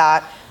years, is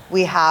that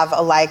we have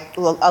a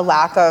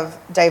lack of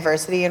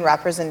diversity and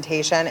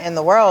representation in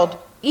the world.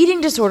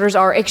 Eating disorders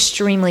are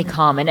extremely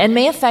common and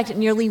may affect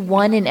nearly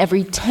 1 in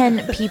every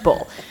 10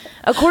 people.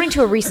 According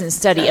to a recent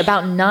study,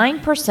 about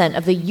 9%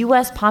 of the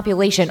U.S.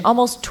 population,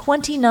 almost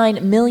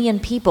 29 million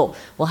people,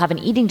 will have an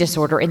eating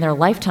disorder in their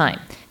lifetime.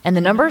 And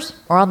the numbers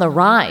are on the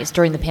rise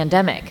during the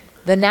pandemic.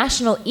 The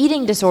National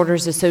Eating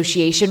Disorders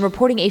Association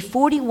reporting a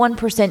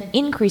 41%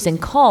 increase in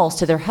calls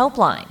to their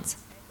helplines.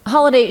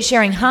 Holliday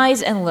sharing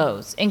highs and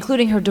lows,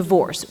 including her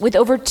divorce, with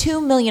over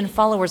 2 million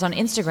followers on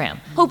Instagram,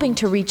 hoping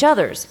to reach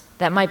others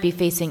that might be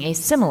facing a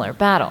similar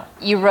battle.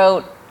 You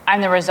wrote,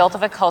 I'm the result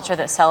of a culture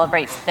that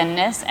celebrates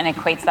thinness and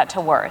equates that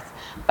to worth,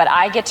 but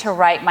I get to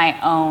write my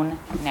own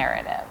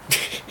narrative.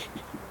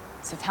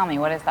 So tell me,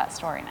 what is that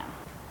story now?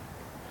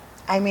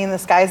 I mean, the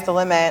sky's the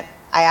limit.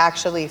 I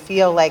actually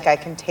feel like I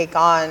can take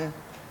on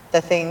the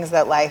things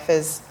that life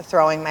is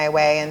throwing my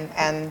way,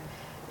 and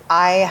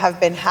I have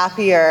been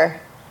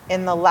happier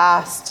in the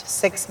last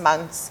 6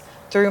 months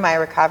through my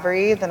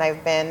recovery than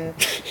I've been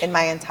in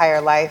my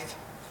entire life.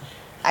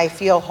 I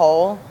feel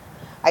whole.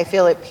 I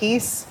feel at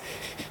peace.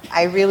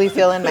 I really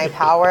feel in my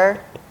power.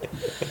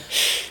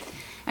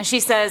 And she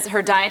says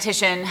her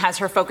dietitian has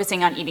her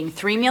focusing on eating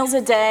 3 meals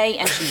a day,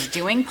 and she's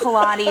doing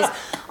Pilates.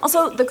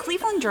 Also, the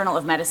Cleveland Journal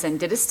of Medicine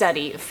did a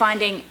study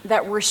finding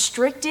that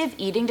restrictive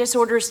eating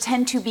disorders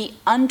tend to be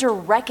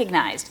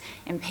under-recognized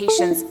in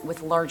patients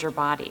with larger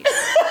bodies.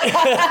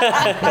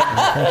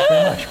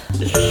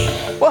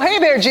 Well, hey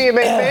there,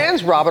 GMA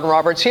fans. Robin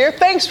Roberts here.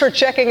 Thanks for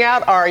checking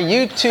out our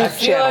YouTube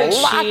channel.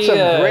 Like Lots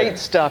of great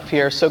stuff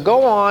here. So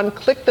go on,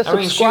 click the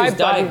subscribe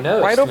button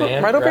right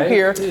over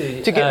here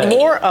to get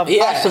more of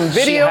awesome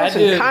videos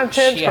and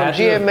content from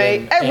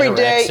GMA every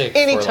day,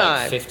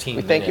 anytime.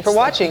 We thank you for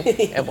watching,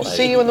 and we'll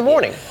see you in the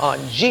morning on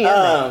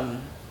GMA.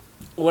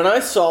 When I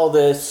saw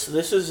this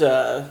is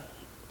I've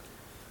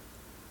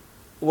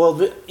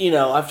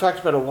talked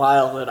about a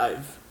while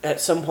that at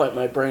some point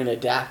my brain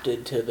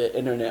adapted to the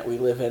internet we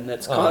live in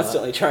that's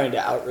constantly trying to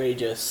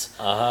outrage us.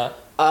 I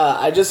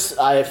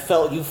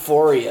felt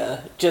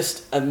euphoria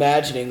just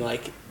imagining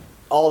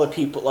all the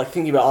people,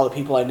 thinking about all the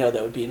people I know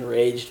that would be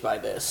enraged by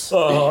this.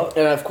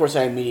 And of course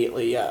I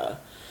immediately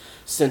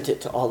sent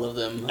it to all of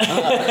them.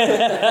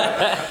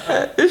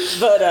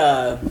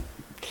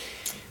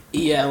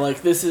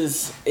 This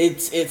is,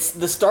 it's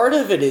the start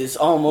of it is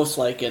almost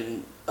like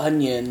an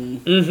onion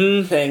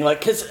thing,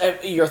 because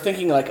you're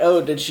thinking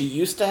did she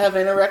used to have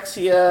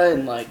anorexia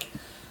and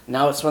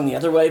now it's swung the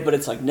other way, but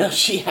it's no,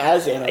 she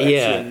has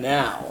anorexia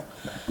now.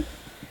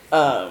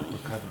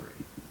 Recovery.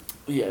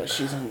 Yeah,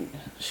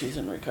 she's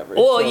in recovery.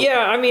 Well,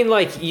 I mean,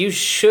 you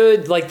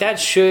should, that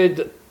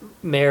should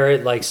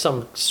merit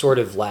some sort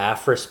of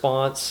laugh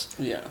response.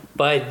 Yeah.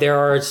 But there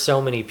are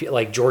so many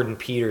people, Jordan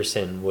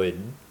Peterson would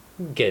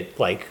get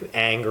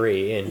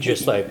angry and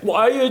just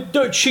why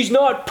she's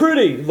not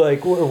pretty,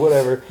 or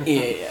whatever.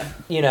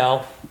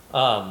 Yeah.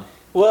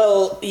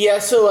 Well, yeah.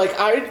 So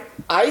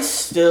I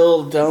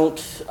still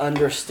don't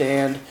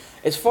understand.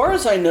 As far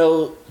as I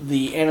know,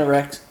 the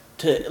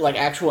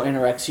actual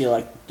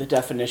anorexia, the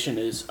definition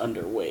is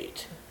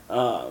underweight.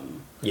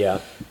 Yeah.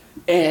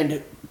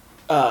 And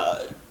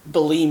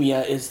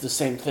bulimia is the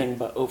same thing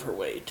but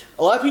overweight.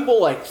 A lot of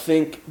people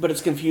think, but it's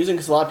confusing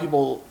because a lot of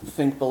people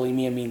think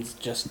bulimia means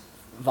just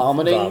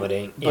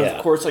vomiting. But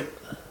of course,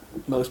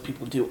 most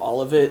people do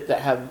all of it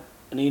that have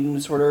an eating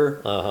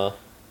disorder.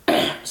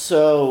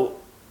 So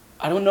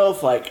I don't know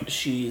if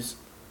she's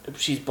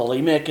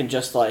bulimic and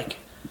just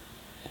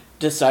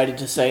decided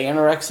to say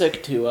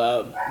anorexic to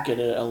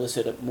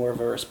elicit more of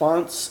a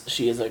response.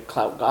 She is a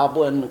Clout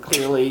Goblin.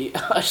 Clearly,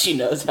 she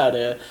knows how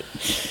to,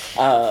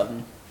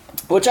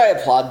 which I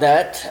applaud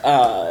that.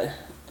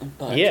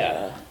 But,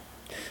 yeah.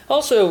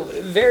 Also,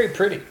 very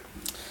pretty.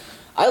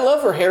 I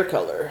love her hair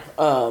color.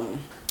 Oh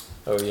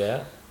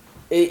yeah.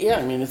 Yeah,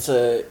 I mean it's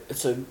a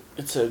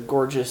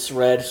gorgeous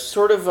red,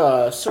 sort of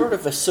a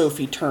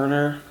Sophie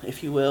Turner,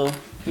 if you will.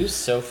 Who's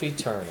Sophie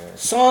Turner?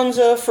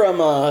 Sansa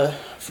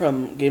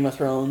from Game of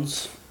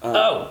Thrones.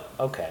 Oh,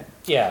 okay,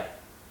 yeah.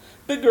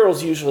 Big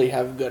girls usually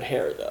have good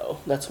hair, though.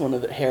 That's one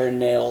of the hair and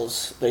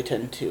nails. They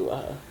tend to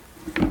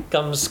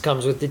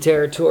comes with the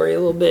territory a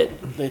little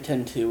bit. They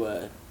tend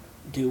to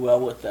do well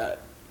with that.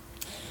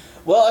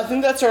 Well, I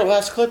think that's our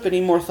last clip.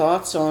 Any more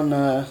thoughts on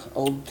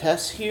old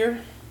Tess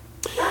here?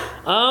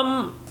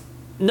 No,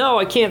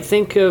 I can't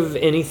think of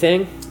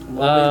anything.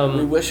 Well,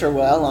 we wish her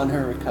well on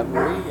her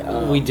recovery.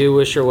 We do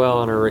wish her well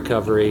on her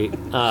recovery.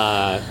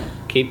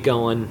 Keep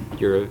going.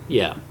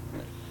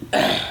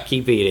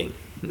 Keep eating.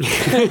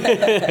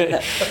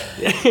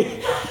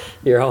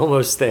 You're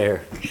almost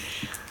there.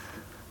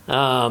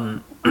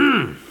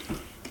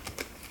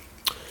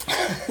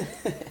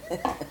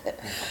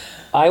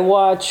 I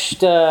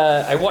watched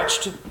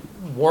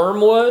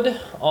Wormwood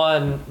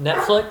on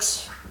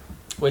Netflix,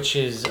 which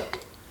is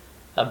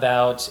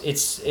about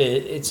it's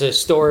a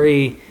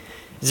story.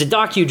 It's a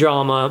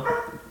docudrama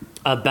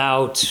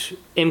about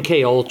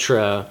MK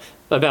Ultra,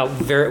 about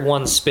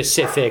one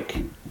specific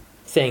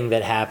thing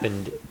that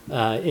happened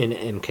in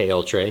MK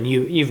Ultra, and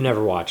you've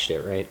never watched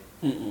it, right?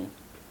 Mm-mm.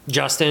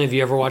 Justin, have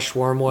you ever watched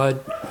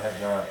Wormwood? I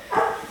have not.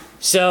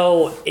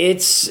 So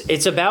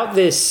it's about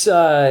this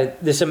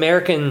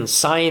American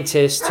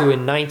scientist who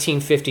in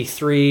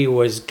 1953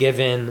 was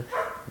given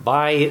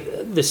by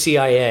the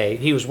CIA.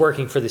 He was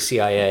working for the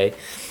CIA,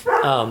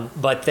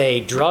 but they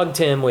drugged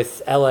him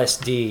with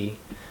LSD,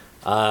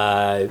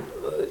 and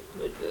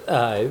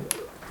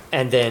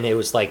then it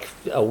was like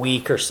a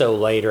week or so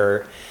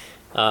later.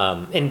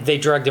 And they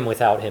drugged him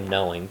without him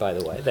knowing, by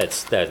the way.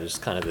 That was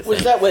kind of the thing.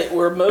 Was that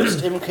were most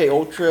MK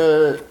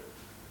Ultra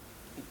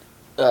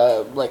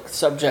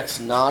subjects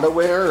not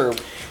aware? Or?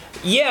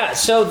 Yeah,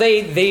 so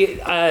they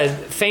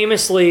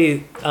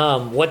famously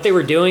what they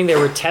were doing, they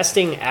were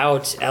testing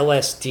out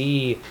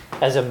LSD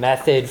as a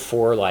method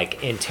for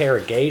like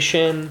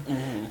interrogation,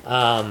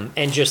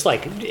 and just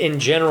like in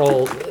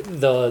general,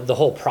 the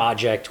whole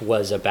project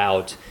was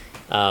about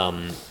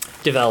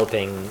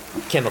developing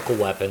chemical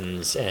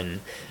weapons and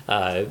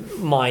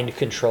mind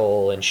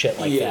control and shit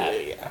like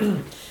that.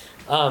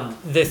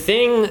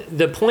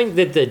 The point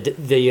that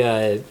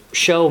the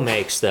show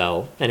makes,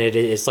 though, and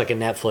it's like a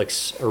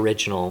Netflix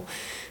original,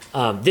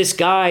 this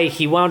guy,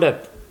 he wound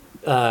up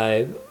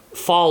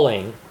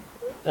falling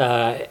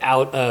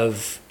out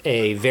of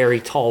a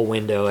very tall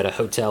window at a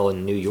hotel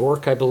in New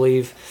York, I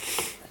believe.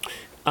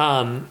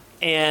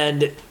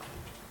 And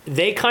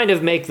they kind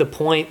of make the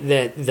point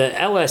that the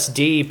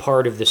LSD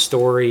part of the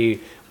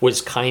story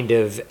was kind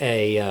of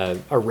a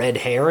red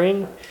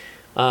herring.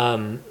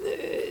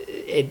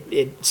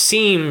 It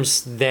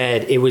seems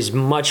that it was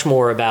much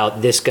more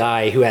about this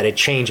guy who had a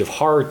change of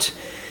heart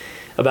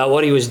about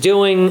what he was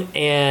doing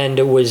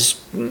and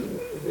was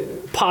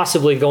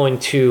possibly going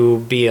to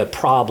be a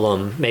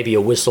problem, maybe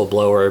a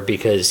whistleblower,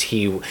 because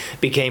he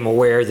became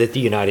aware that the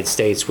United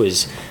States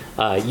was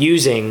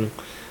using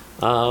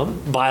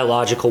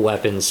biological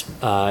weapons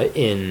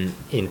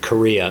in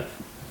Korea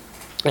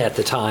at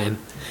the time.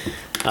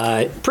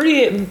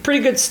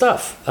 Pretty good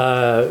stuff.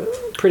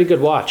 Pretty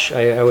good watch.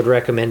 I would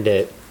recommend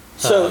it.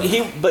 So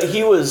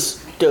he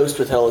was dosed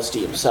with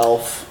LSD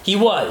himself. He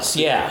was,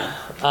 yeah.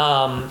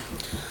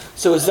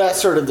 So is that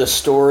sort of the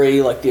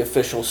story? Like the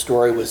official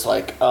story was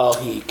like, oh,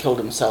 he killed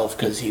himself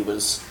because he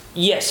was.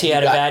 Yes, he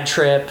had a bad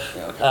trip,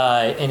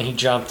 and he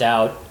jumped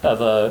out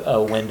of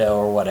a window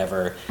or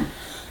whatever.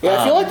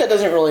 Yeah, I feel like that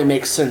doesn't really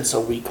make sense a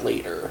week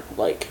later.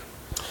 Like,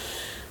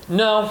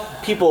 no,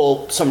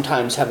 people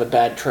sometimes have a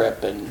bad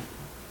trip and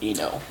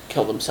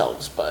kill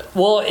themselves, but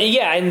well,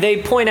 yeah, and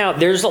they point out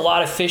there's a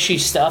lot of fishy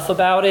stuff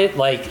about it.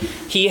 Like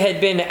he had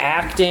been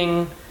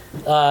acting,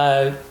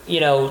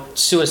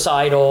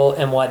 suicidal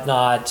and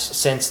whatnot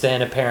since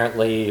then,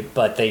 apparently,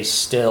 but they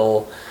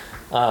still,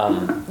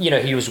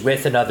 he was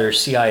with another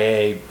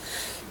CIA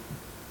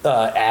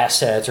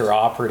asset or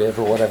operative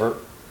or whatever,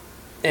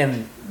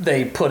 and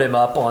they put him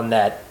up on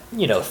that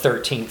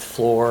 13th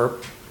floor.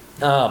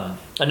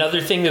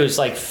 Another thing that was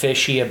like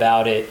fishy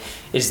about it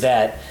is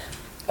that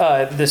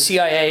the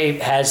CIA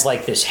has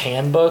like this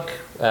handbook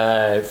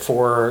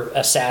for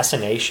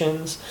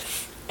assassinations,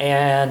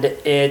 and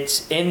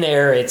it's in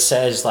there. It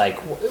says like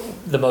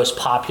the most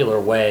popular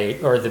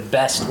way or the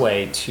best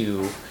way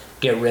to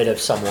get rid of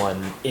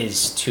someone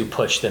is to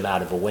push them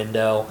out of a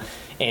window,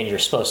 and you're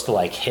supposed to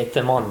like hit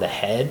them on the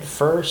head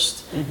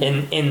first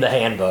in the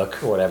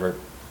handbook or whatever.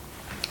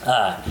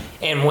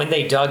 And when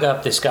they dug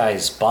up this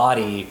guy's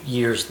body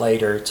years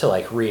later to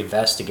like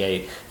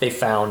reinvestigate, they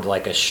found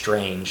like a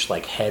strange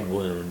like head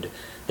wound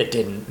that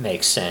didn't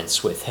make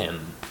sense with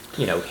him,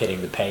 you know,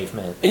 hitting the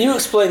pavement. And you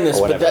explain this,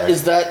 but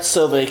is that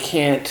so they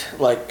can't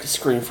like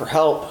scream for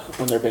help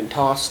when they're being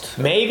tossed?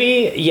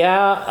 Maybe,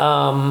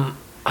 yeah.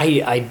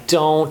 I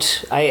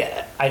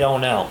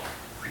don't know.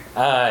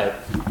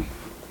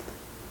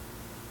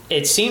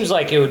 It seems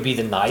like it would be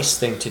the nice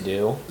thing to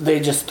do. They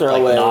just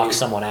knock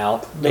someone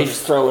out. They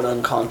just throw an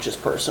unconscious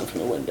person from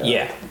the window.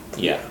 Yeah.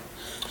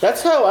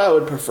 That's how I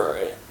would prefer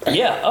it.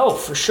 Yeah, oh,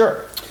 for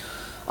sure.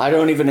 I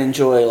don't even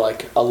enjoy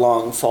like a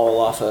long fall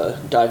off a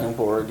diving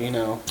board, you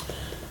know.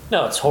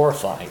 No, it's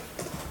horrifying.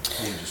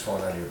 You just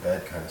falling out of your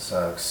bed kind of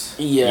sucks.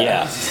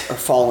 Yeah. Or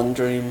falling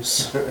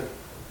dreams.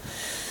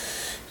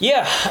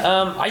 Yeah,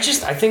 I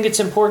think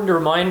it's important to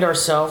remind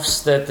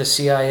ourselves that the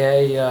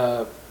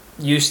CIA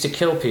used to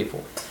kill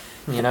people.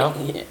 You know?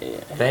 Yeah.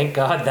 Thank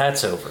God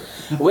that's over.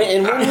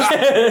 When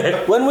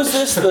was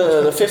this?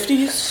 The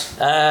 50s?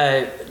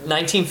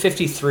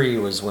 1953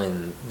 was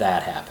when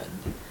that happened.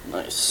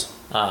 Nice.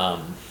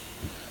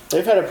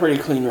 They've had a pretty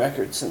clean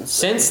record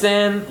since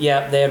then.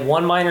 Yeah, they had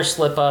one minor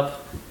slip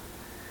up.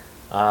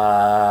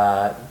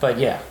 But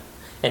yeah,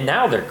 and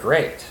now they're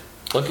great.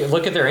 Look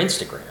at their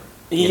Instagram.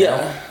 You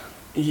know?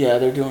 Yeah,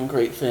 they're doing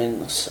great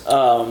things.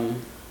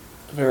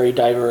 Very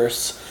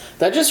diverse.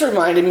 That just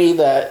reminded me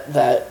that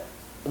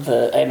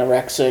the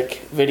anorexic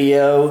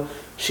video,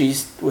 she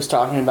was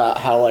talking about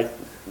how like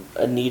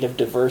a need of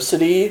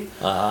diversity,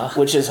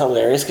 which is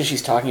hilarious because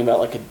she's talking about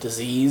like a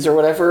disease or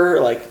whatever,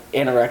 like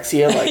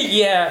anorexia. Like,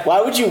 yeah,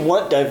 why would you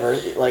want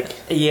diversity? Like,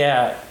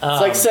 yeah,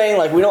 it's like saying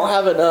like we don't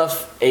have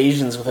enough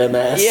Asians with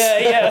MS.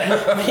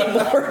 Yeah. we need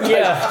more.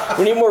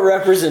 We need more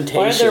representation.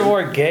 Why aren't there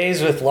more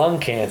gays with lung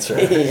cancer?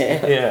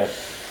 Yeah.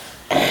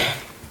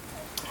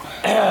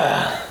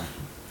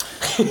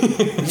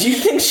 Do you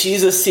think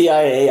she's a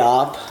CIA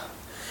op?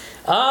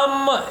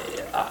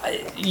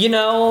 You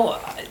know,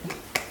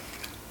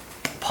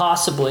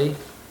 possibly.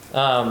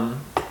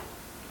 I'm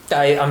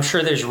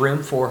sure there's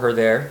room for her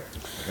there.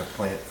 Like a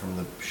plant from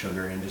the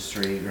sugar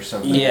industry or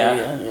something.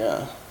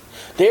 Yeah.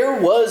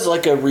 There was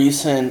like a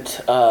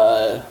recent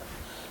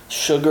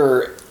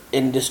sugar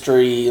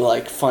industry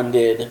like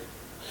funded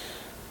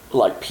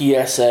like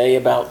PSA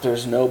about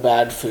there's no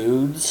bad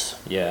foods.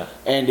 Yeah.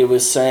 And it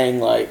was saying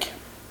like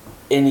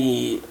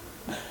any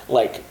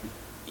like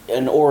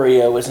an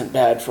Oreo isn't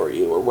bad for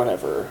you or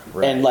whatever.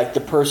 Right. And like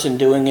the person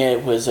doing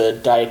it was a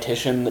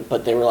dietitian,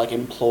 but they were like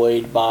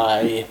employed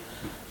by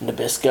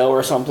Nabisco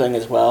or something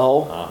as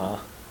well.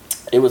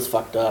 It was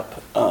fucked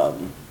up.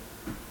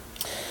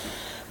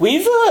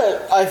 We've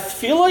I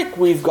feel like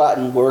we've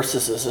gotten worse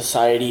as a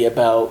society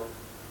about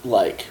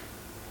like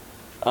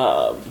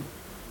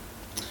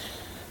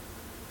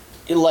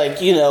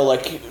you know,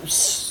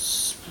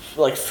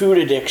 like food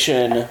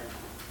addiction.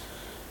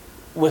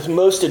 With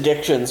most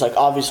addictions, like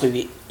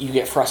obviously you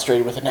get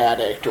frustrated with an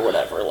addict or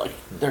whatever. Like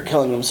they're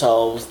killing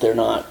themselves, they're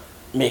not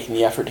making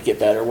the effort to get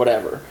better,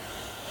 whatever.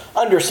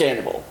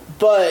 Understandable,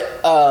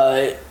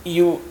 but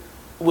you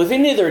with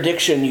any other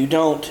addiction, you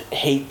don't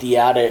hate the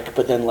addict,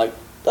 but then like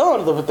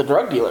but the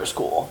drug dealer's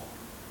cool.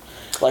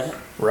 Like,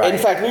 in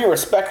fact, we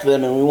respect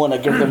them and we want to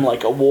give them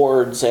like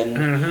awards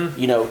and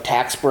you know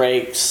tax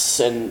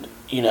breaks and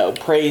you know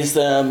praise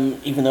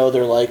them, even though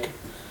they're like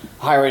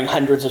hiring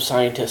hundreds of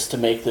scientists to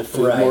make the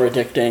food more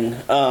addicting.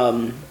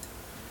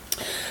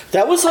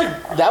 That was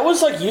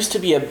like used to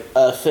be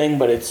a thing,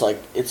 but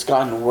it's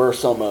gotten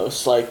worse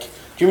almost. Like, do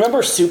you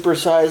remember Super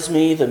Size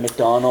Me, the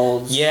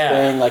McDonald's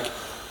thing? Like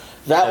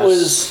that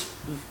was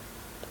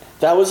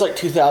like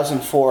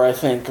 2004, I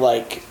think.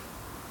 Like,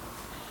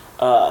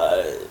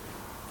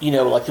 you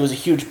know, like there was a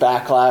huge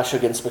backlash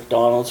against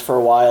McDonald's for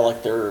a while.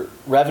 Like their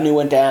revenue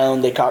went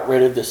down. They got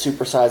rid of the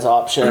supersize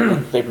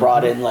option. They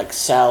brought in like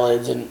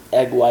salads and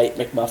egg white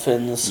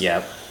McMuffins.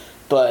 Yep.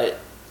 But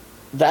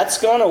that's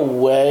gone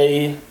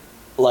away.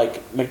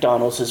 Like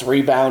McDonald's has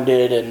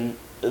rebounded and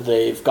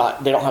they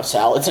don't have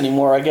salads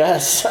anymore, I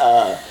guess.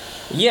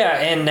 Yeah,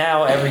 and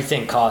now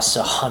everything costs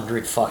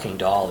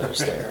 $100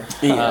 there.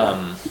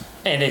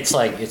 And it's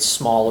like it's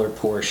smaller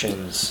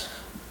portions.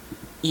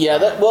 Yeah,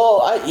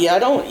 I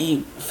don't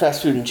eat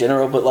fast food in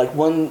general, but like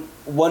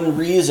one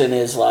reason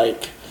is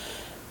like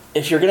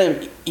if you're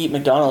gonna eat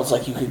McDonald's,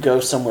 like you could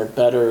go somewhere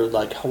better,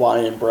 like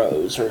Hawaiian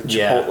Bros or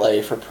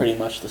Chipotle for pretty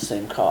much the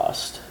same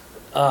cost.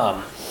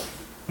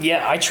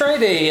 Yeah, I tried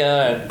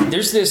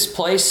there's this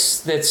place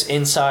that's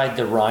inside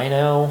the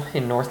Rhino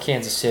in North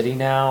Kansas City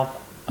now.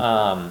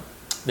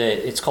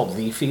 It's called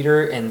Leaf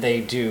Eater, and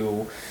they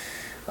do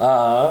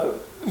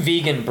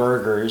vegan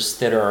burgers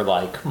that are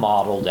like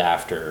modeled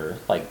after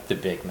like the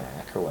Big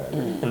Mac or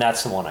whatever, and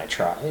that's the one I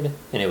tried,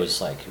 and it was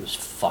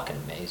fucking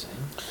amazing.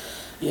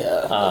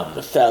 Yeah,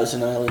 the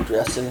Thousand Island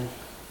dressing.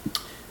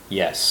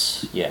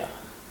 Yes, yeah.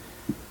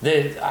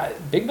 The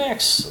Big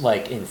Macs,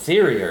 like in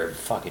theory, are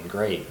fucking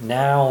great.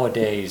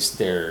 Nowadays,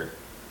 they're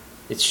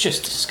it's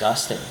just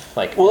disgusting.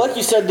 Like, well, like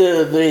you said,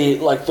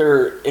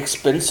 they're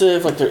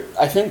expensive. Like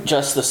I think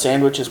just the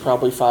sandwich is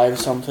probably $5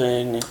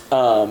 something.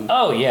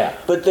 Oh yeah.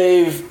 But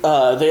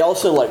they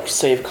also like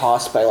save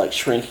costs by like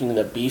shrinking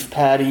the beef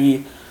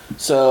patty.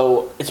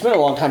 So it's been a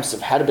long time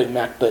since I've had a Big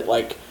Mac, but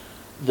like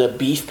the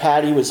beef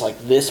patty was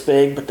like this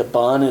big, but the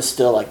bun is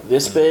still like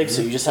this big.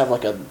 So you just have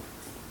like a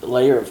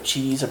layer of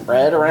cheese and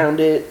bread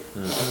around it.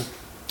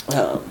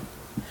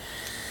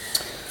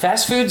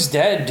 Fast food's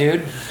dead,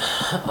 dude.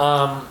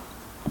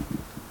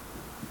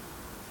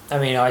 I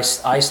mean, I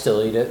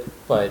still eat it,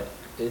 but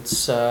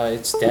it's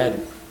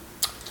dead.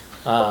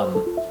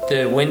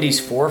 The Wendy's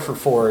 4 for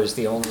 $4 is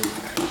the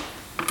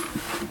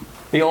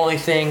only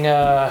thing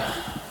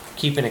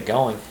keeping it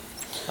going.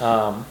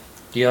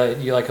 Do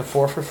you like a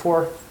 4 for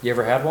 $4? You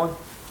ever had one?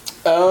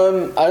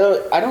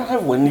 I don't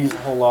have Wendy's a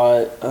whole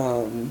lot.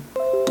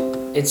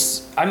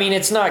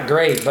 It's not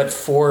great, but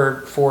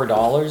for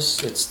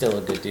 $4, it's still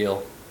a good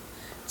deal.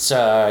 It's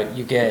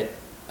you get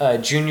a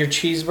junior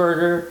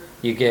cheeseburger,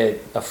 you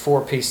get a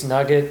 4-piece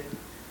nugget,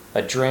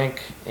 a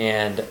drink,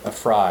 and a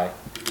fry.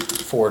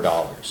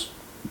 $4.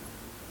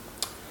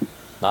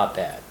 Not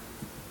bad.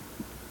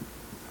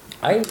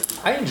 I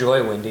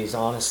enjoy Wendy's,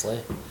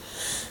 honestly.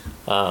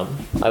 I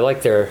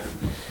like the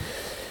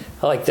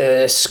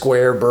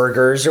square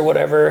burgers or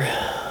whatever.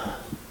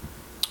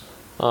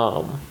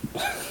 I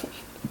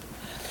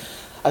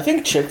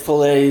think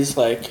Chick-fil-A's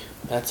like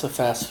that's a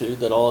fast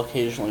food that I'll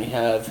occasionally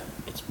have.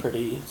 It's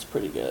pretty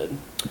good.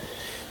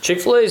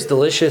 Chick-fil-A is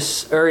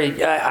delicious. Or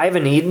I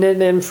haven't eaten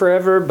it in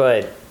forever,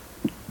 but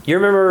you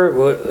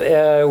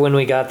remember when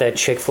we got that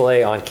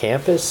Chick-fil-A on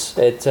campus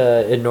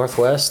in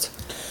Northwest?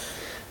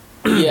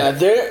 Yeah,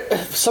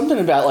 something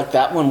about like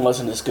that one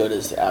wasn't as good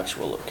as the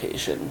actual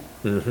location.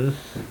 Mm-hmm.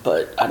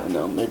 But I don't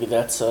know. Maybe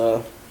that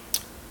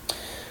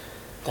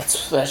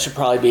should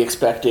probably be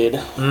expected.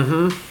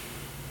 Mm-hmm.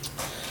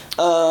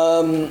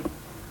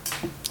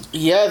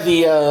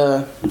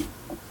 Yeah.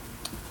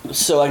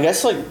 So I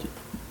guess like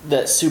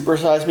that Super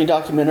Size Me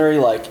documentary.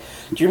 Like,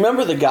 do you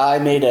remember the guy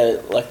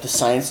the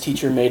science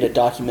teacher made a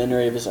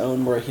documentary of his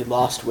own where he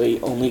lost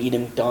weight only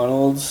eating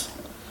McDonald's?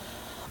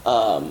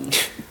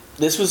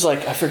 This was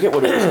like, I forget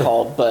what it was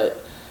called,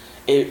 but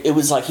it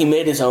was like he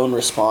made his own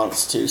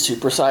response to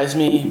Super Size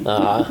Me.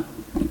 Uh-huh.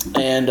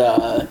 And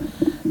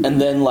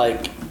then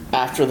like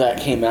after that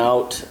came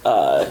out,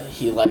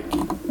 he like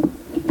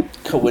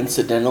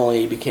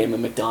coincidentally became a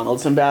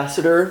McDonald's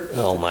ambassador.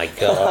 Oh my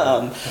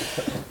god.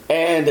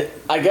 And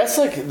I guess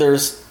like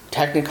there's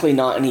technically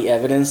not any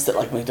evidence that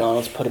like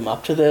McDonald's put him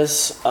up to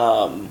this,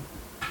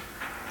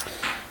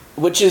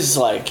 which is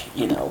like,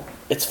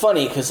 it's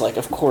funny because like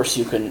of course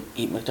you can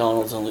eat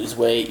McDonald's and lose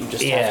weight. You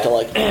just have to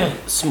like eat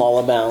small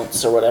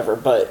amounts or whatever.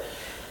 But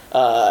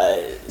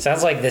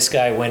sounds like this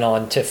guy went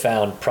on to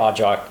found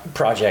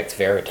Project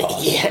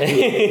Veritas.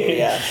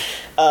 Yeah.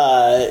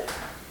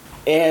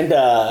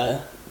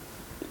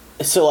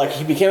 So like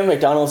he became a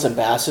McDonald's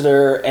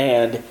ambassador,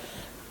 and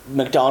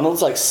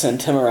McDonald's like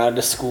sent him around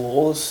to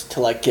schools to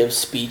like give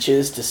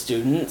speeches to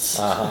students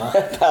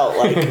about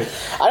like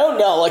I don't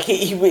know, like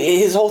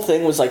his whole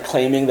thing was like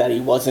claiming that he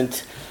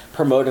wasn't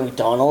promoting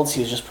McDonald's, he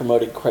was just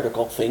promoting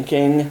critical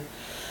thinking.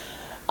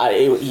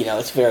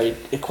 It's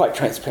quite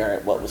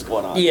transparent what was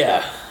going on.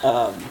 Yeah.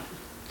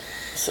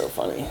 So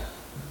funny.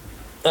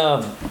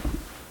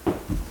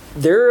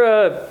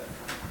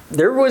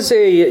 There was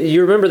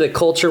you remember the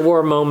culture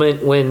war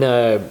moment when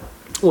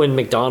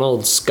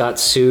McDonald's got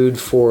sued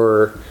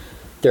for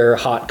their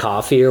hot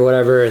coffee or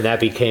whatever, and that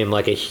became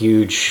like a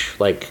huge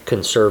like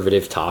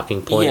conservative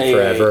talking point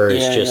forever.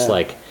 It's just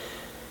like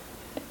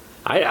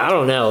I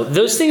don't know.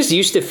 Those things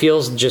used to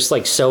feel just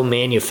like so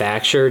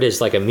manufactured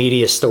as like a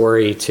media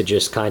story to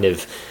just kind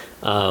of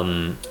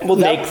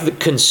make the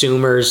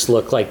consumers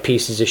look like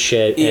pieces of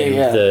shit.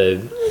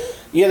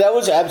 That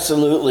was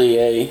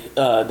absolutely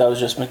that was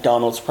just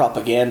McDonald's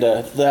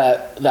propaganda.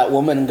 That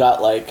woman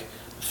got like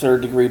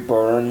 3rd-degree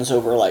burns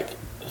over like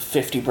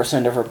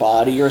 50% of her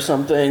body or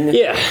something.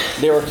 Yeah.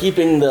 They were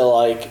keeping the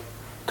like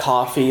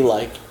coffee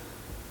like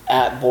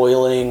at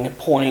boiling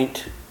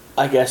point,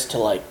 I guess, to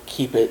like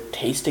keep it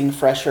tasting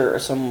fresher or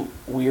some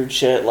weird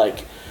shit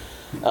like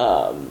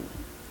like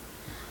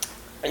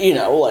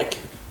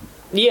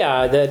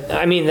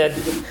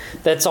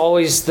that's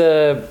always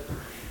the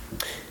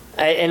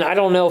and I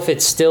don't know if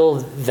it's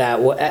still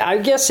that way. I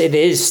guess it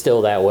is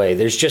still that way.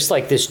 There's just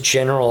like this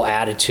general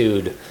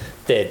attitude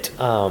that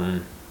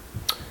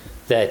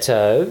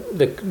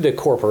the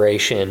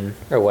corporation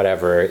or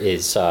whatever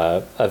is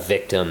a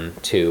victim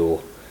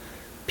to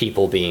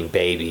people being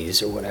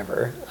babies or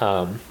whatever.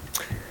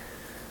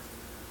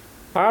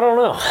 I don't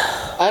know.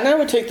 And I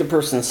would take the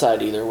person's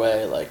side either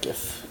way. Like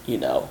if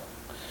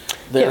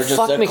they're just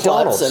a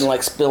klutz and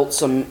like spilt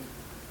some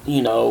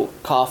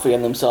coffee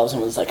on themselves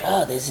and was like,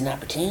 oh, there's an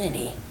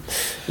opportunity.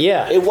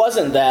 Yeah. It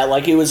wasn't that.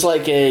 Like, it was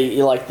like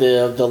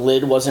the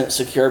lid wasn't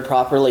secured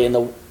properly and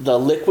the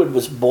liquid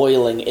was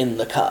boiling in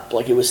the cup.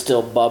 Like, it was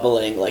still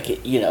bubbling. Like,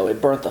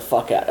 it burnt the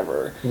fuck out of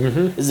her.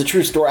 Mm-hmm. Is the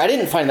true story. I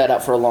didn't find that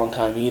out for a long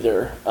time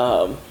either.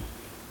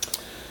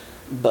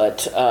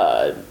 But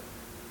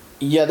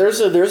yeah, there's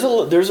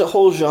a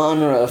whole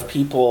genre of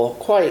people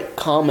quite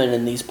common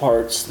in these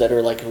parts that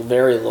are like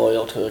very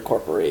loyal to the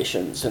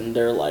corporations, and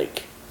they're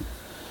like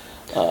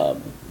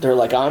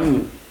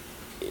I'm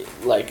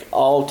like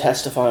I'll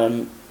testify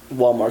on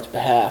Walmart's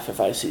behalf if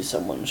I see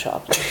someone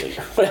shoplifting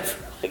or whatever.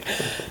 Like,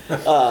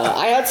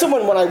 I had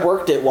someone when I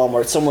worked at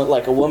Walmart. Someone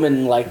like a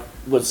woman like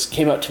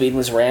came up to me and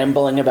was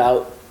rambling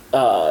about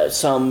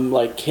some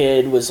like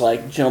kid was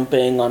like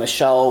jumping on a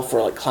shelf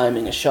or like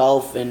climbing a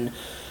shelf, and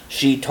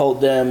she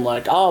told them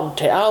like I'll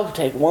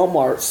take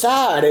Walmart's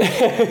side.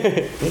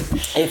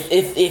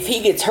 if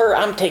he gets hurt,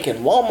 I'm taking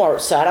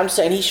Walmart's side. I'm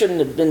saying he shouldn't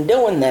have been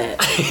doing that.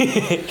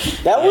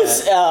 That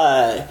was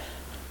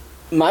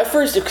my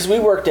first, because we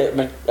worked at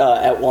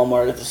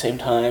Walmart at the same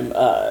time.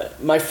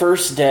 My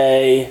first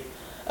day,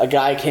 a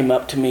guy came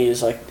up to me,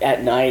 like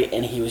at night,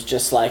 and he was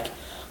just like,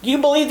 "Do you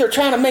believe they're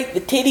trying to make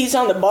the titties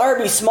on the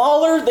Barbie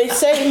smaller? They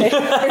say." It's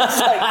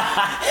like,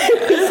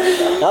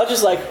 I was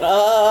just like,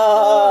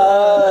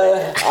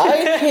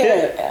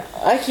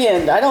 I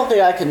can't. I don't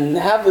think I can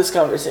have this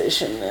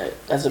conversation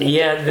as a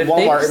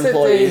Walmart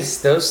employee.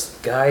 Those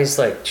guys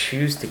like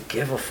choose to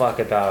give a fuck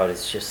about.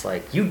 It's just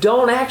like you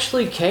don't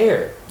actually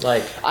care.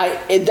 Like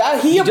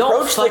he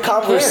approached the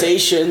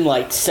conversation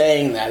like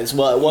saying that as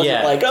well. It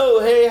wasn't like,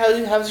 "Oh, hey,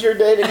 how's your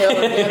day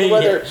together?"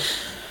 Whether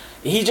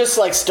he just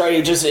like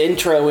started just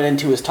introing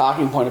into his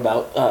talking point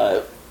about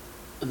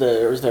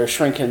they're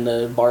shrinking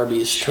the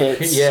Barbie's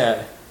tits.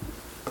 Yeah.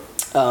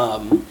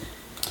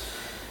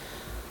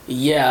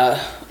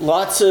 Yeah,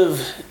 lots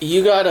of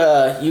you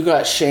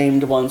got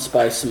shamed once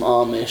by some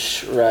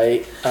Amish,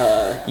 right?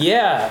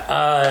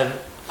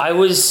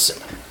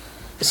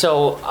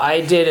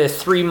 I did a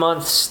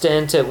 3-month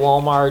stint at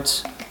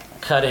Walmart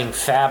cutting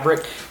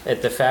fabric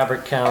at the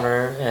fabric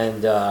counter,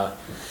 and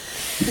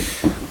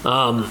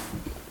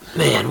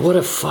man, what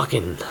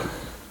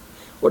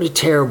a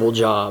terrible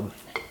job.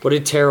 What a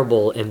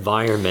terrible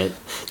environment.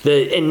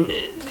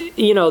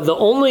 The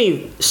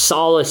only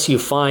solace you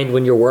find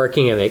when you're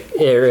working at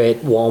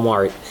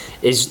Walmart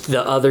is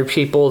the other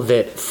people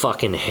that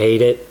fucking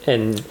hate it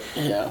and,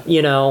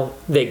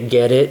 that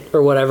get it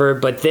or whatever.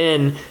 But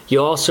then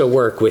you also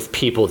work with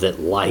people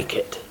that like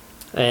it.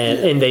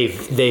 And they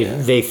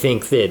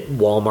think that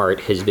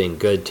Walmart has been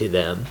good to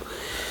them.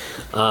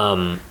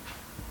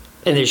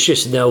 And there's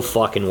just no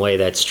fucking way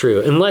that's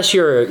true, unless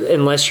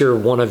you're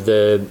one of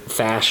the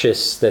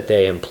fascists that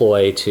they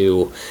employ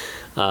to,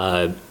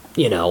 to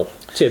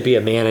be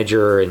a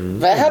manager.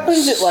 And that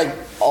happens at like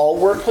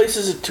all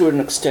workplaces to an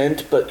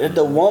extent, but at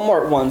the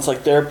Walmart ones,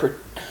 like the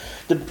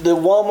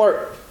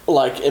Walmart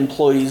like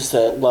employees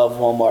that love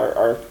Walmart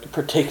are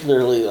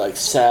particularly like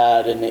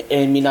sad, and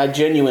I mean I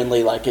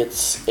genuinely like it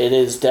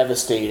is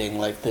devastating.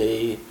 Like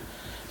they're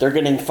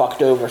getting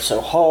fucked over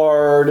so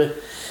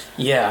hard.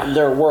 Yeah,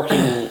 they're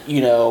working,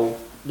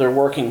 they're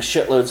working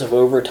shitloads of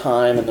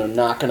overtime, and they're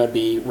not going to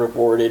be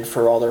rewarded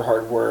for all their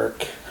hard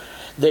work.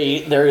 They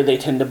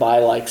tend to buy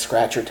like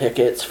scratcher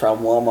tickets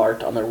from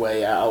Walmart on their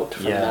way out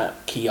from that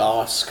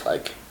kiosk,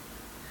 like.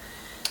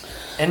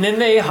 And then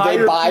they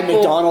buy people.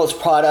 McDonald's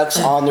products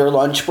on their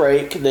lunch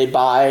break. They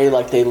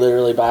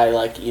literally buy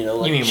like chips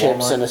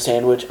Walmart? and a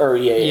sandwich, or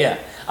yeah.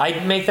 I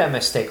make that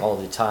mistake all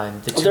the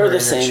time. They're the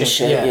same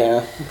shit,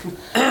 yeah.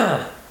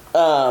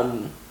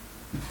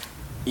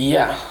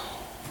 Yeah.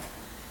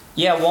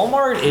 Yeah,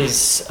 Walmart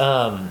is,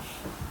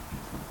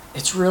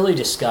 it's really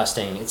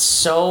disgusting. It's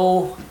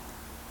so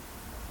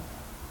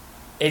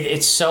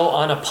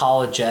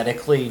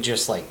unapologetically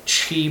just like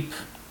cheap,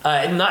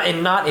 and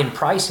not in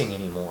pricing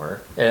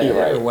anymore,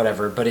 or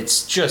whatever, but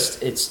it's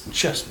just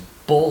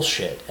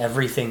bullshit.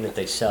 Everything that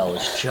they sell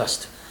is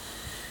just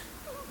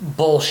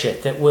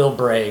bullshit that will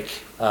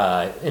break,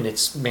 and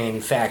it's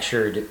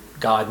manufactured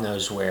God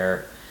knows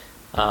where.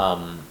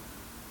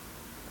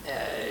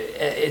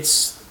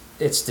 It's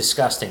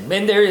disgusting.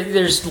 And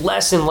there's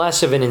less and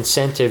less of an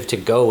incentive to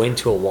go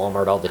into a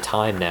Walmart all the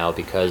time now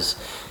because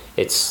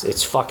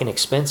it's fucking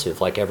expensive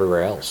like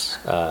everywhere else,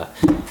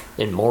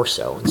 and more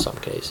so in some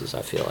cases,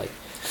 I feel like.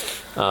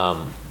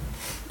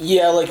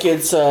 Yeah, like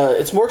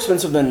it's more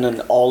expensive than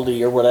an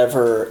Aldi or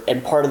whatever,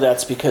 and part of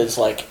that's because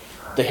like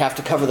they have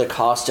to cover the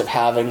cost of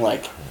having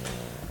like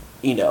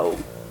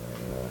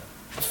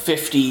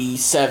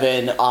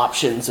 57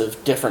 options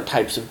of different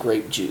types of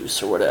grape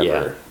juice or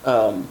whatever,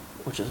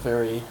 which is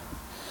very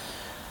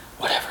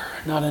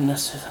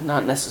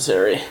not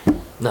necessary.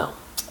 No,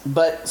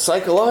 but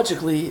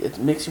psychologically, it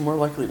makes you more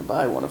likely to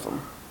buy one of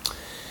them.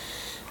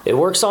 It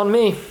works on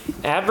me.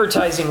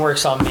 Advertising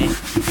works on me.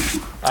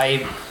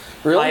 I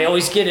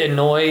always get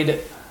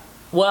annoyed.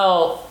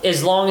 Well,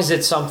 as long as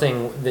it's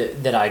something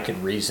that I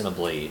could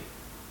reasonably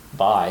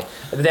buy.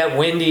 That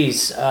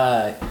Wendy's,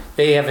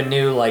 they have a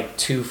new like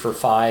 2 for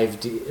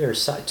 $5 or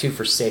 2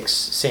 for $6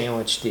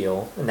 sandwich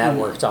deal, and that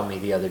worked on me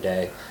the other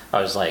day.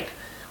 I was like,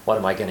 what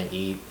am I going to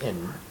eat?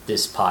 And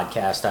this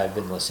podcast I've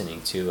been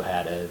listening to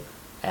had a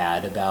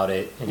ad about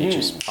it, and it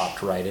just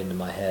popped right into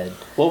my head.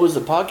 What was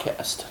the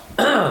podcast?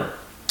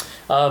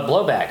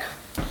 Blowback.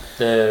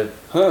 The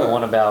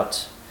one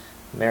about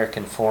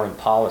American foreign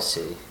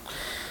policy.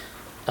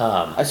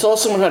 I saw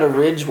someone had a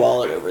Ridge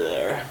wallet over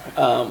there.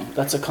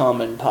 That's a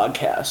common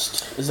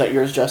podcast. Is that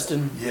yours,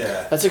 Justin?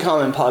 Yeah. That's a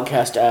common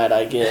podcast ad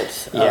I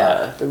get.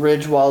 Yeah. The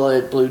Ridge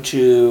wallet, Blue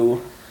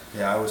Chew.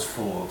 Yeah, I was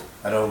fooled.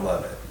 I don't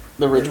love it.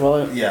 The Ridge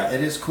wallet? Yeah,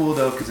 it is cool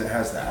though because it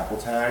has the Apple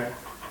tag.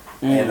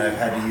 And I've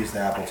had to use the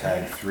Apple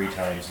tag 3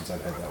 times since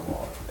I've had that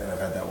wallet. And I've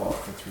had that wallet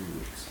for 3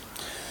 weeks.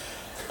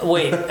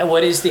 Wait,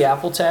 what is the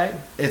Apple tag?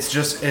 It's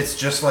just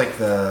like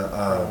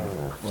the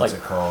what's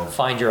it called?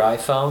 Find Your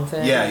iPhone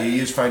thing? Yeah, you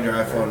use Find Your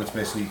iPhone. It's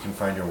basically you can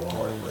find your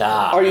wallet.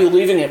 Are you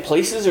leaving it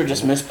places or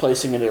just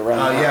misplacing it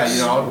around?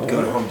 Yeah, I'll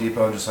go to Home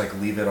Depot and just like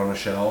leave it on a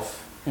shelf.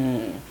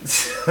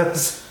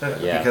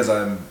 Because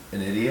I'm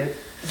an idiot.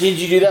 Did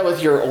you do that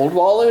with your old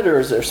wallet, or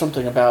is there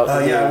something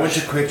about? Yeah, I went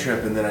to Quick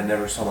Trip and then I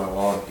never saw my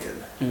wallet again.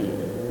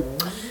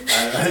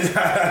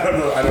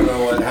 I don't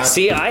know what happened.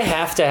 See, I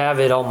have to have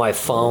it on my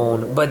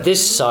phone, but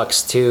this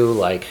sucks too.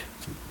 Like,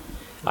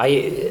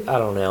 I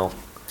don't know.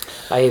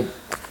 I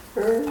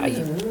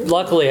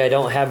luckily I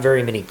don't have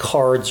very many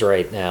cards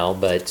right now,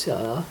 but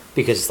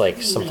because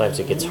like sometimes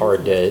it gets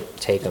hard to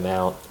take them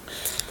out.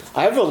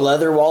 I have a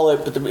leather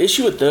wallet, but the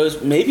issue with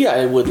those, maybe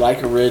I would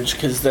like a Ridge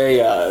because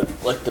they,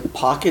 like the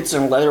pockets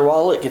in a leather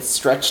wallet get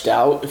stretched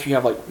out if you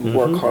have like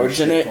more cards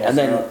in it, and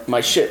then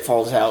my shit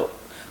falls out.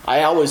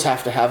 I always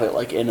have to have it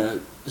like in a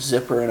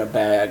zipper in a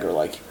bag or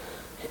like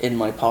in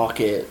my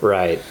pocket.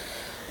 Right.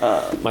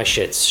 My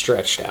shit's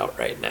stretched out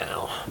right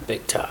now.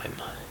 Big time.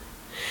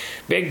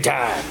 Big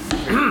time.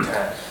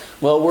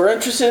 Well, we're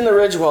interested in the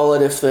Ridge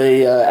wallet if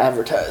they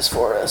advertise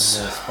for us.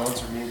 Yeah,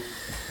 sponsor me.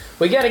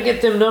 We got to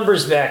get them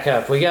numbers back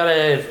up.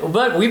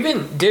 But we've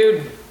been,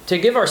 dude, to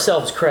give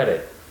ourselves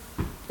credit,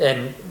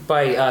 and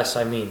by us,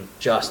 I mean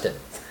Justin,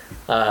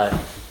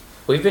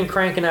 we've been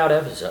cranking out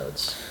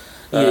episodes.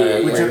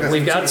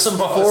 We've got some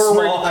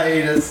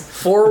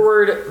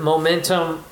forward momentum